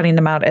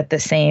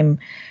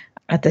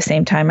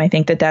time. I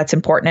think that that's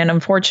important. And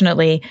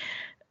unfortunately,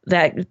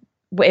 that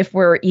if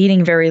we're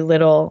eating very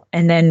little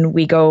and then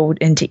we go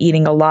into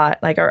eating a lot,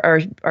 like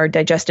our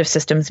digestive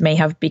systems may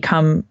have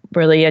become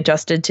really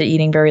adjusted to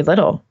eating very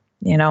little,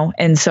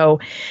 and so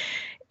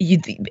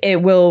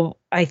it will,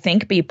 I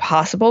think, be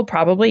possible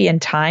probably in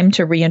time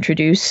to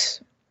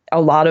reintroduce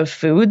a lot of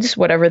foods,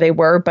 whatever they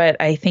were. But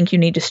I think you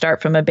need to start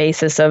from a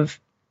basis of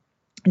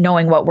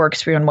knowing what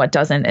works for you and what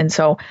doesn't. And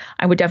so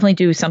I would definitely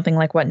do something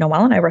like what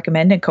Noelle and I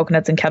recommend in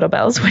Coconuts and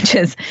Kettlebells, which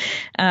is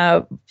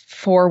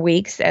 4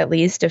 weeks at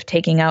least of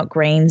taking out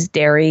grains,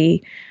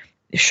 dairy,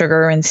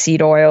 sugar and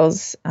seed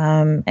oils,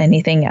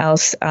 anything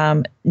else,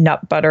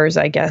 nut butters,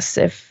 I guess,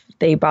 if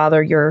they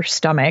bother your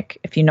stomach.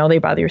 If you know they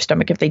bother your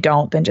stomach, if they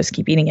don't, then just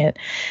keep eating it.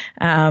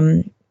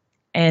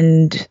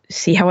 And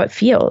see how it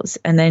feels,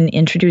 and then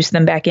introduce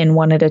them back in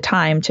one at a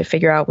time to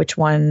figure out which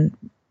one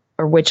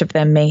or which of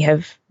them may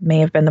have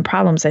been the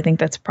problems. I think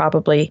that's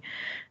probably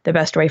the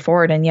best way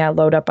forward. And yeah,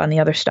 load up on the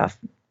other stuff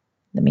in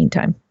the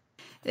meantime.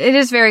 It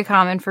is very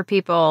common for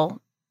people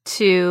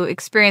to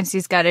experience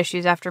these gut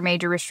issues after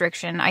major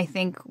restriction. I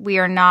think we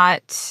are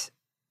not,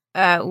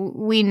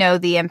 we know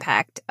the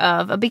impact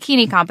of a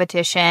bikini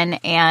competition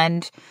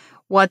and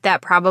what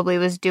that probably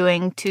was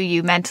doing to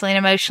you mentally and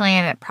emotionally,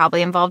 and it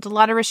probably involved a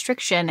lot of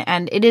restriction.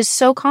 And it is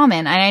so common.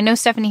 And I know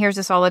Stephanie hears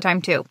this all the time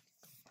too.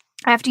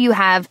 After you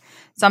have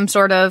some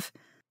sort of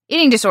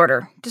eating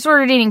disorder,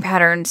 disordered eating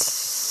patterns,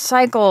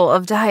 cycle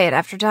of diet,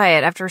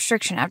 after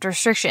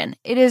restriction,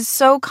 it is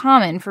so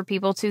common for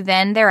people to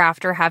then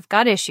thereafter have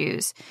gut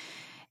issues.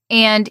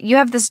 And you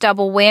have this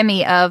double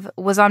whammy of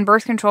was on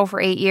birth control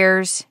for 8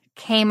 years,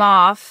 came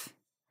off,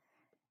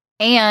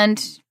 and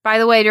by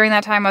the way, during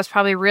that time, I was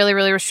probably really,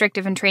 really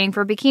restrictive in training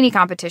for a bikini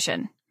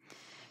competition.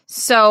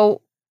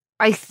 So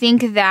I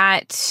think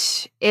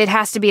that it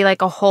has to be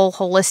like a whole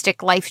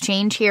holistic life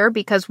change here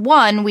because,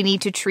 one, we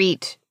need to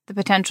treat the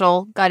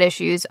potential gut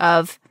issues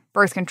of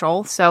birth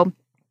control. So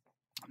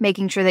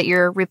making sure that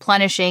you're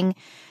replenishing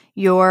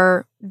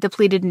your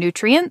depleted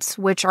nutrients,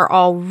 which are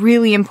all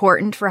really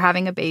important for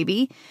having a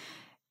baby.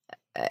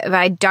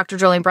 Dr.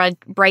 Jolene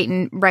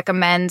Brighton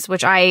recommends,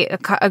 which I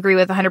agree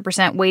with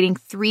 100%, waiting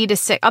 3 to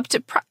 6,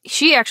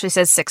 she actually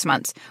says 6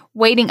 months,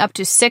 waiting up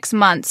to 6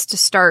 months to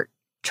start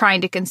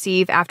trying to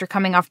conceive after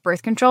coming off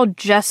birth control,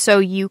 just so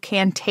you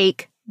can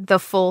take the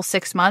full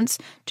 6 months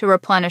to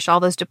replenish all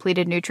those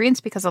depleted nutrients,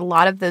 because a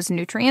lot of those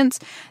nutrients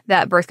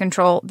that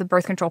the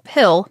birth control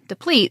pill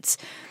depletes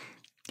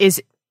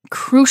is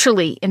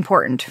crucially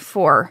important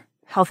for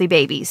healthy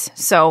babies.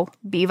 So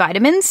B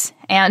vitamins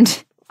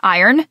and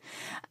iron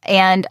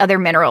and other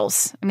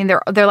minerals. I mean,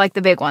 they're like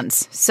the big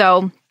ones.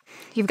 So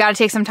you've got to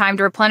take some time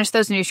to replenish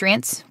those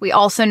nutrients. We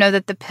also know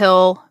that the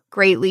pill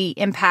greatly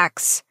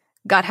impacts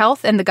gut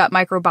health and the gut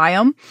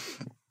microbiome,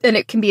 and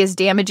it can be as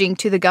damaging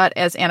to the gut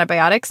as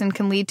antibiotics and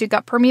can lead to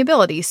gut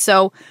permeability.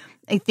 So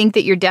I think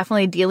that you're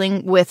definitely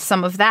dealing with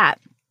some of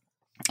that.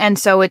 And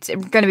so it's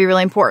going to be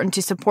really important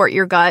to support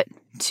your gut,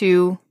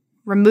 to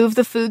remove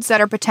the foods that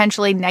are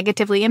potentially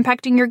negatively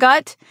impacting your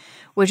gut,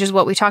 which is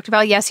what we talked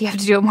about. Yes, you have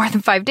to do it more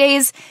than 5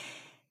 days.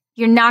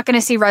 You're not going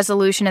to see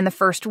resolution in the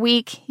first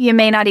week. You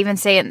may not even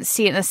see it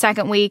in the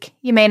second week.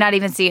 You may not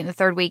even see it in the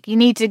third week. You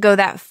need to go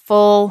that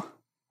full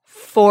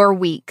 4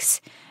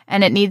 weeks,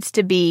 and it needs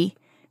to be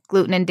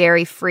gluten and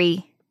dairy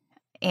free.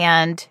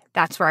 And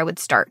that's where I would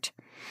start.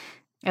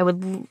 I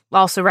would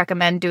also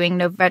recommend doing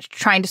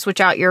trying to switch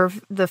out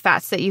the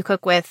fats that you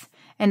cook with,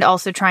 and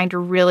also trying to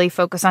really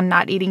focus on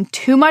not eating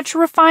too much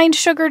refined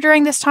sugar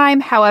during this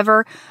time.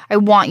 However, I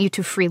want you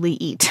to freely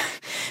eat.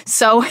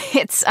 So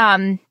it's,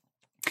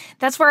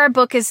 that's where our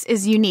book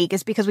is unique,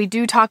 is because we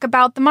do talk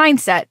about the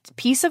mindset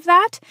piece of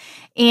that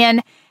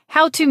and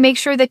how to make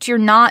sure that you're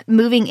not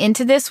moving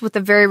into this with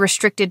a very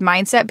restricted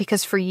mindset,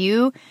 because for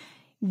you,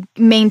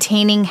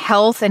 maintaining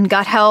health and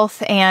gut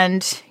health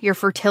and your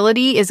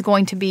fertility is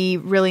going to be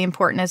really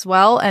important as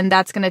well. And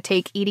that's going to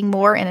take eating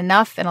more and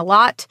enough and a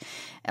lot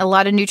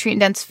of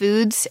nutrient-dense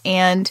foods.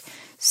 And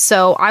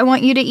so I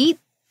want you to eat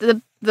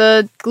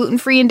the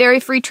gluten-free and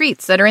dairy-free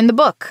treats that are in the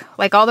book,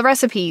 like all the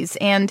recipes.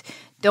 And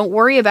don't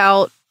worry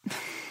about,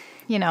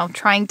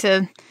 trying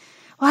to,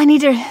 I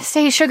need to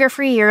stay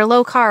sugar-free or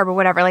low carb or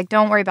whatever. Like,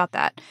 don't worry about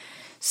that.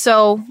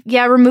 So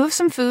yeah, remove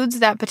some foods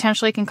that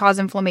potentially can cause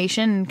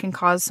inflammation and can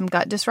cause some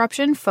gut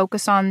disruption.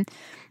 Focus on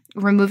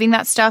removing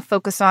that stuff.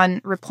 Focus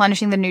on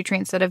replenishing the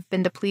nutrients that have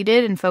been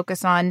depleted, and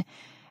focus on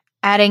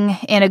adding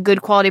in a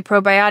good quality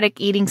probiotic,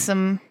 eating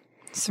some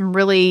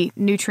really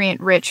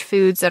nutrient-rich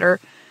foods that are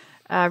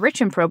rich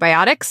in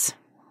probiotics,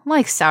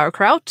 like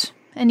sauerkraut,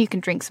 and you can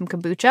drink some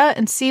kombucha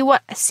and see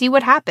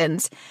what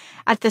happens.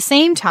 At the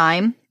same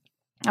time,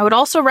 I would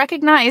also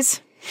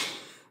recognize,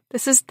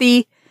 this is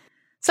the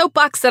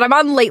soapbox that I'm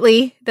on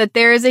lately, that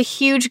there is a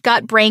huge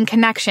gut-brain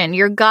connection.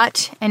 Your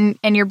gut and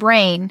your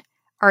brain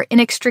are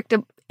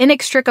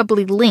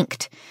inextricably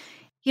linked.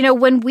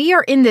 When we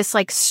are in this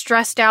like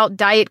stressed out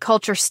diet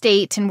culture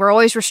state and we're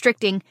always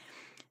restricting,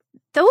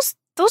 those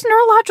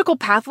neurological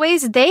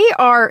pathways, they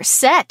are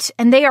set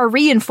and they are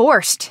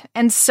reinforced.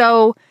 And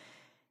so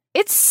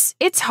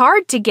it's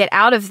hard to get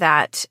out of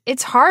that.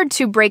 It's hard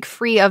to break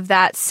free of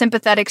that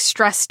sympathetic,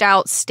 stressed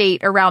out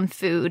state around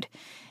food.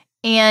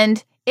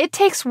 And it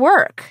takes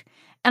work.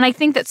 And I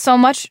think that so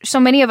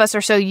many of us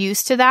are so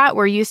used to that.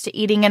 We're used to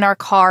eating in our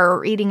car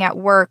or eating at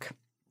work,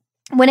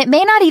 when it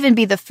may not even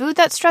be the food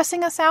that's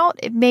stressing us out.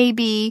 It may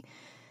be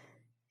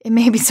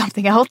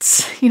something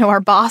else, our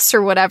boss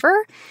or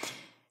whatever.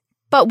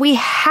 But we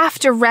have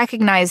to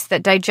recognize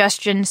that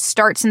digestion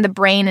starts in the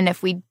brain, and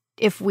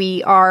if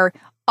we are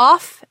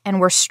off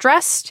and we're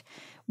stressed,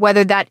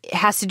 whether that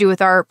has to do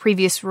with our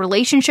previous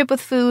relationship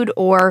with food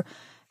or,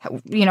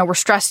 we're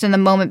stressed in the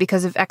moment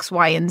because of X,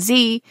 Y, and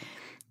Z,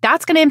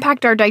 that's going to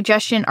impact our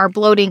digestion, our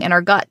bloating, and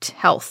our gut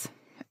health.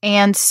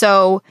 And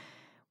so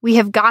we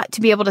have got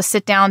to be able to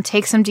sit down,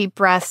 take some deep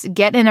breaths,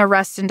 get in a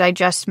rest and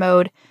digest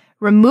mode,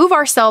 remove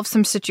ourselves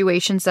from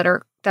situations that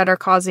are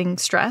causing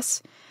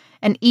stress,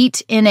 and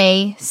eat in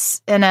a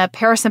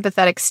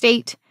parasympathetic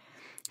state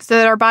so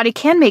that our body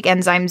can make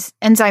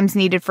enzymes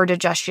needed for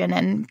digestion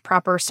and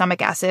proper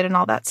stomach acid and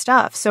all that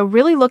stuff. So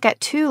really look at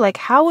too, like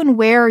how and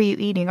where are you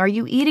eating? Are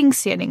you eating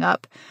standing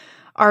up?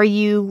 Are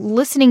you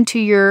listening to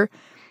your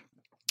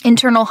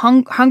internal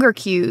hunger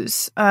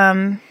cues?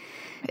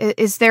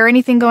 Is there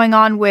anything going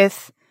on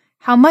with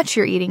how much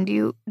you're eating?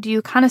 Do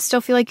you kind of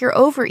still feel like you're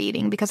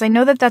overeating? Because I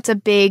know that that's a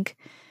big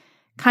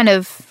kind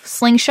of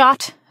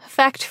slingshot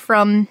effect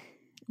from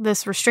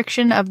this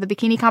restriction of the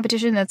bikini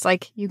competition. That's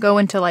like you go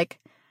into like,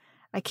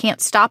 I can't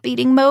stop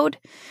eating mode.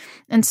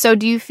 And so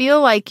do you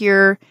feel like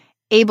you're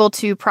able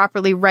to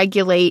properly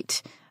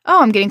regulate,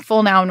 oh, I'm getting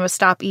full now and will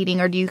stop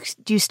eating? Or do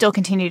you still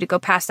continue to go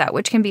past that,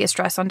 which can be a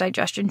stress on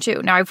digestion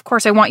too? Now, of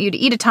course, I want you to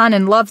eat a ton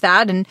and love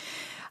that. And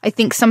I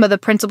think some of the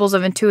principles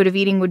of intuitive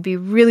eating would be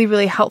really,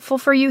 really helpful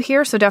for you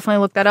here. So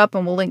definitely look that up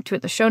and we'll link to it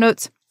in the show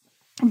notes.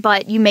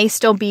 But you may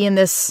still be in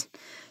this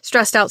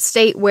stressed out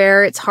state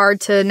where it's hard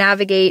to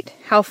navigate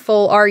how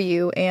full are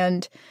you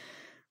and,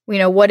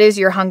 what is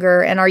your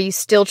hunger? And are you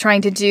still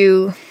trying to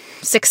do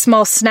 6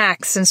 small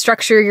snacks and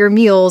structure your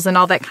meals and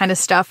all that kind of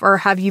stuff? Or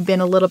have you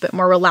been a little bit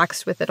more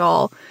relaxed with it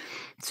all?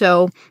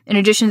 So in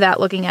addition to that,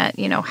 looking at,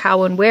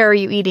 how and where are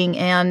you eating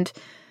and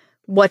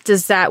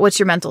what's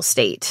your mental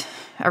state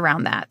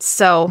around that?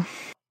 So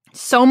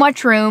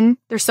much room.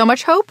 There's so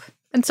much hope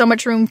and so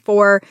much room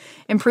for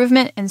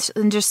improvement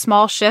and just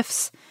small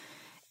shifts.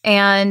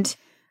 And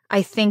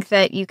I think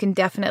that you'll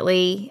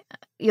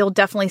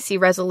definitely see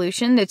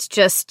resolution. It's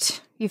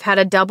just, you've had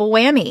a double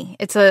whammy.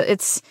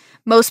 It's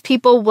most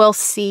people will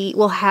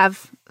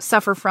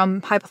suffer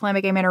from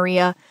hypothalamic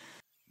amenorrhea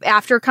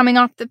after coming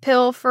off the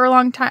pill for a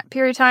long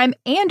period of time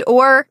and,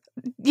 or,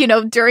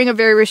 during a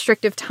very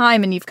restrictive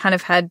time, and you've kind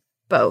of had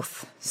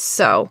both.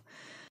 So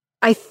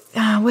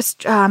I'll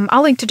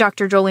link to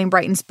Dr. Jolene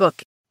Brighton's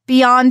book,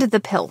 Beyond the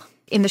Pill,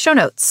 in the show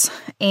notes.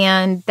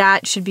 And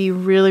that should be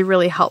really,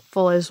 really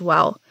helpful as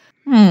well.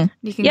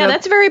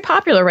 That's very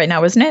popular right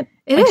now, isn't it?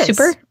 It is.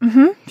 Super.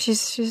 Mm-hmm.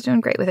 She's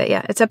doing great with it.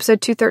 Yeah, it's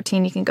episode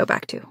 213 you can go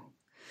back to.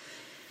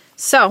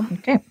 So,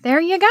 There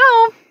you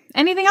go.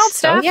 Anything else,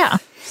 Steph?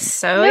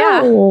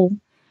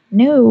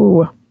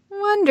 No.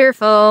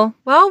 Wonderful.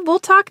 Well, we'll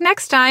talk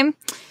next time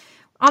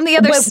on the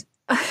other...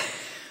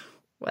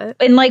 What?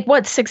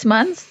 In 6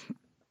 months?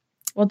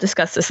 We'll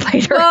discuss this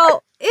later.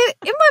 Well,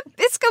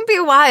 it's going to be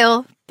a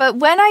while, but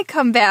when I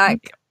come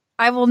back,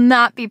 I will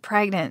not be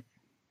pregnant.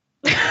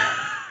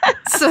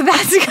 So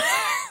that's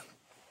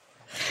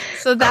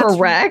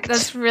correct.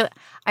 That's really.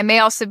 I may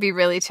also be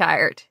really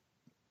tired,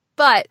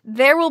 but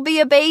there will be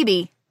a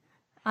baby,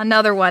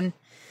 another one,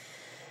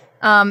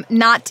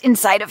 not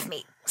inside of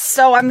me.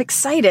 So I'm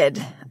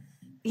excited.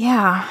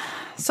 Yeah.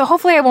 So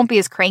hopefully I won't be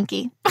as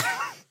cranky.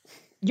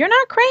 You're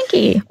not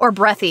cranky or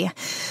breathy.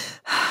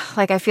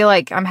 Like I feel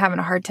like I'm having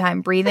a hard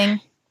time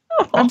breathing.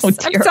 I'm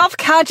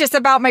self-conscious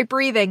about my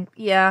breathing.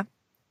 Yeah.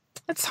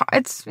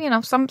 It's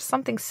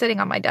something sitting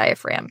on my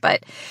diaphragm,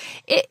 but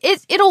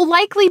it'll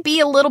likely be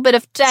a little bit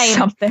of time.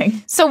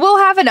 Something. So we'll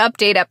have an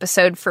update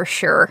episode for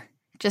sure,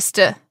 just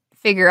to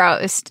figure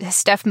out has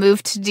Steph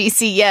moved to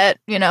DC yet?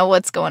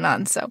 What's going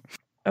on. So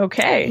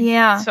okay,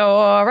 yeah. So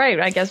all right,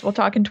 I guess we'll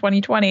talk in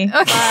 2020.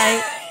 Okay.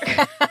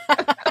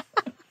 Bye.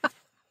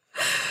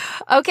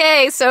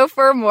 Okay, so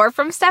for more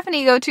from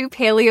Stephanie, go to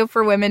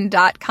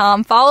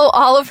paleoforwomen.com. Follow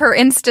all of her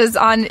Instas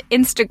on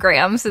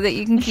Instagram so that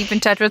you can keep in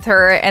touch with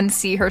her and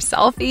see her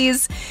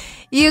selfies.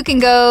 You can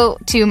go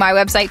to my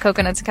website,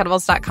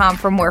 coconutsandkettlebells.com,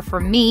 for more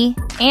from me.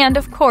 And,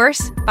 of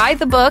course, buy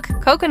the book,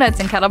 Coconuts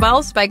and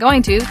Kettlebells, by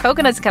going to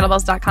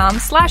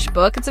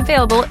coconutsandkettlebells.com/book. It's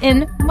available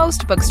in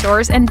most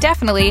bookstores and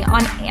definitely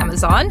on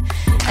Amazon.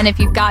 And if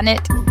you've gotten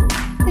it,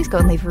 please go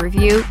and leave a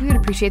review. We would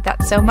appreciate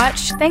that so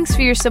much. Thanks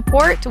for your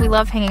support. We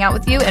love hanging out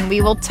with you, and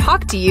we will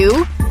talk to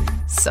you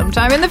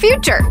sometime in the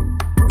future.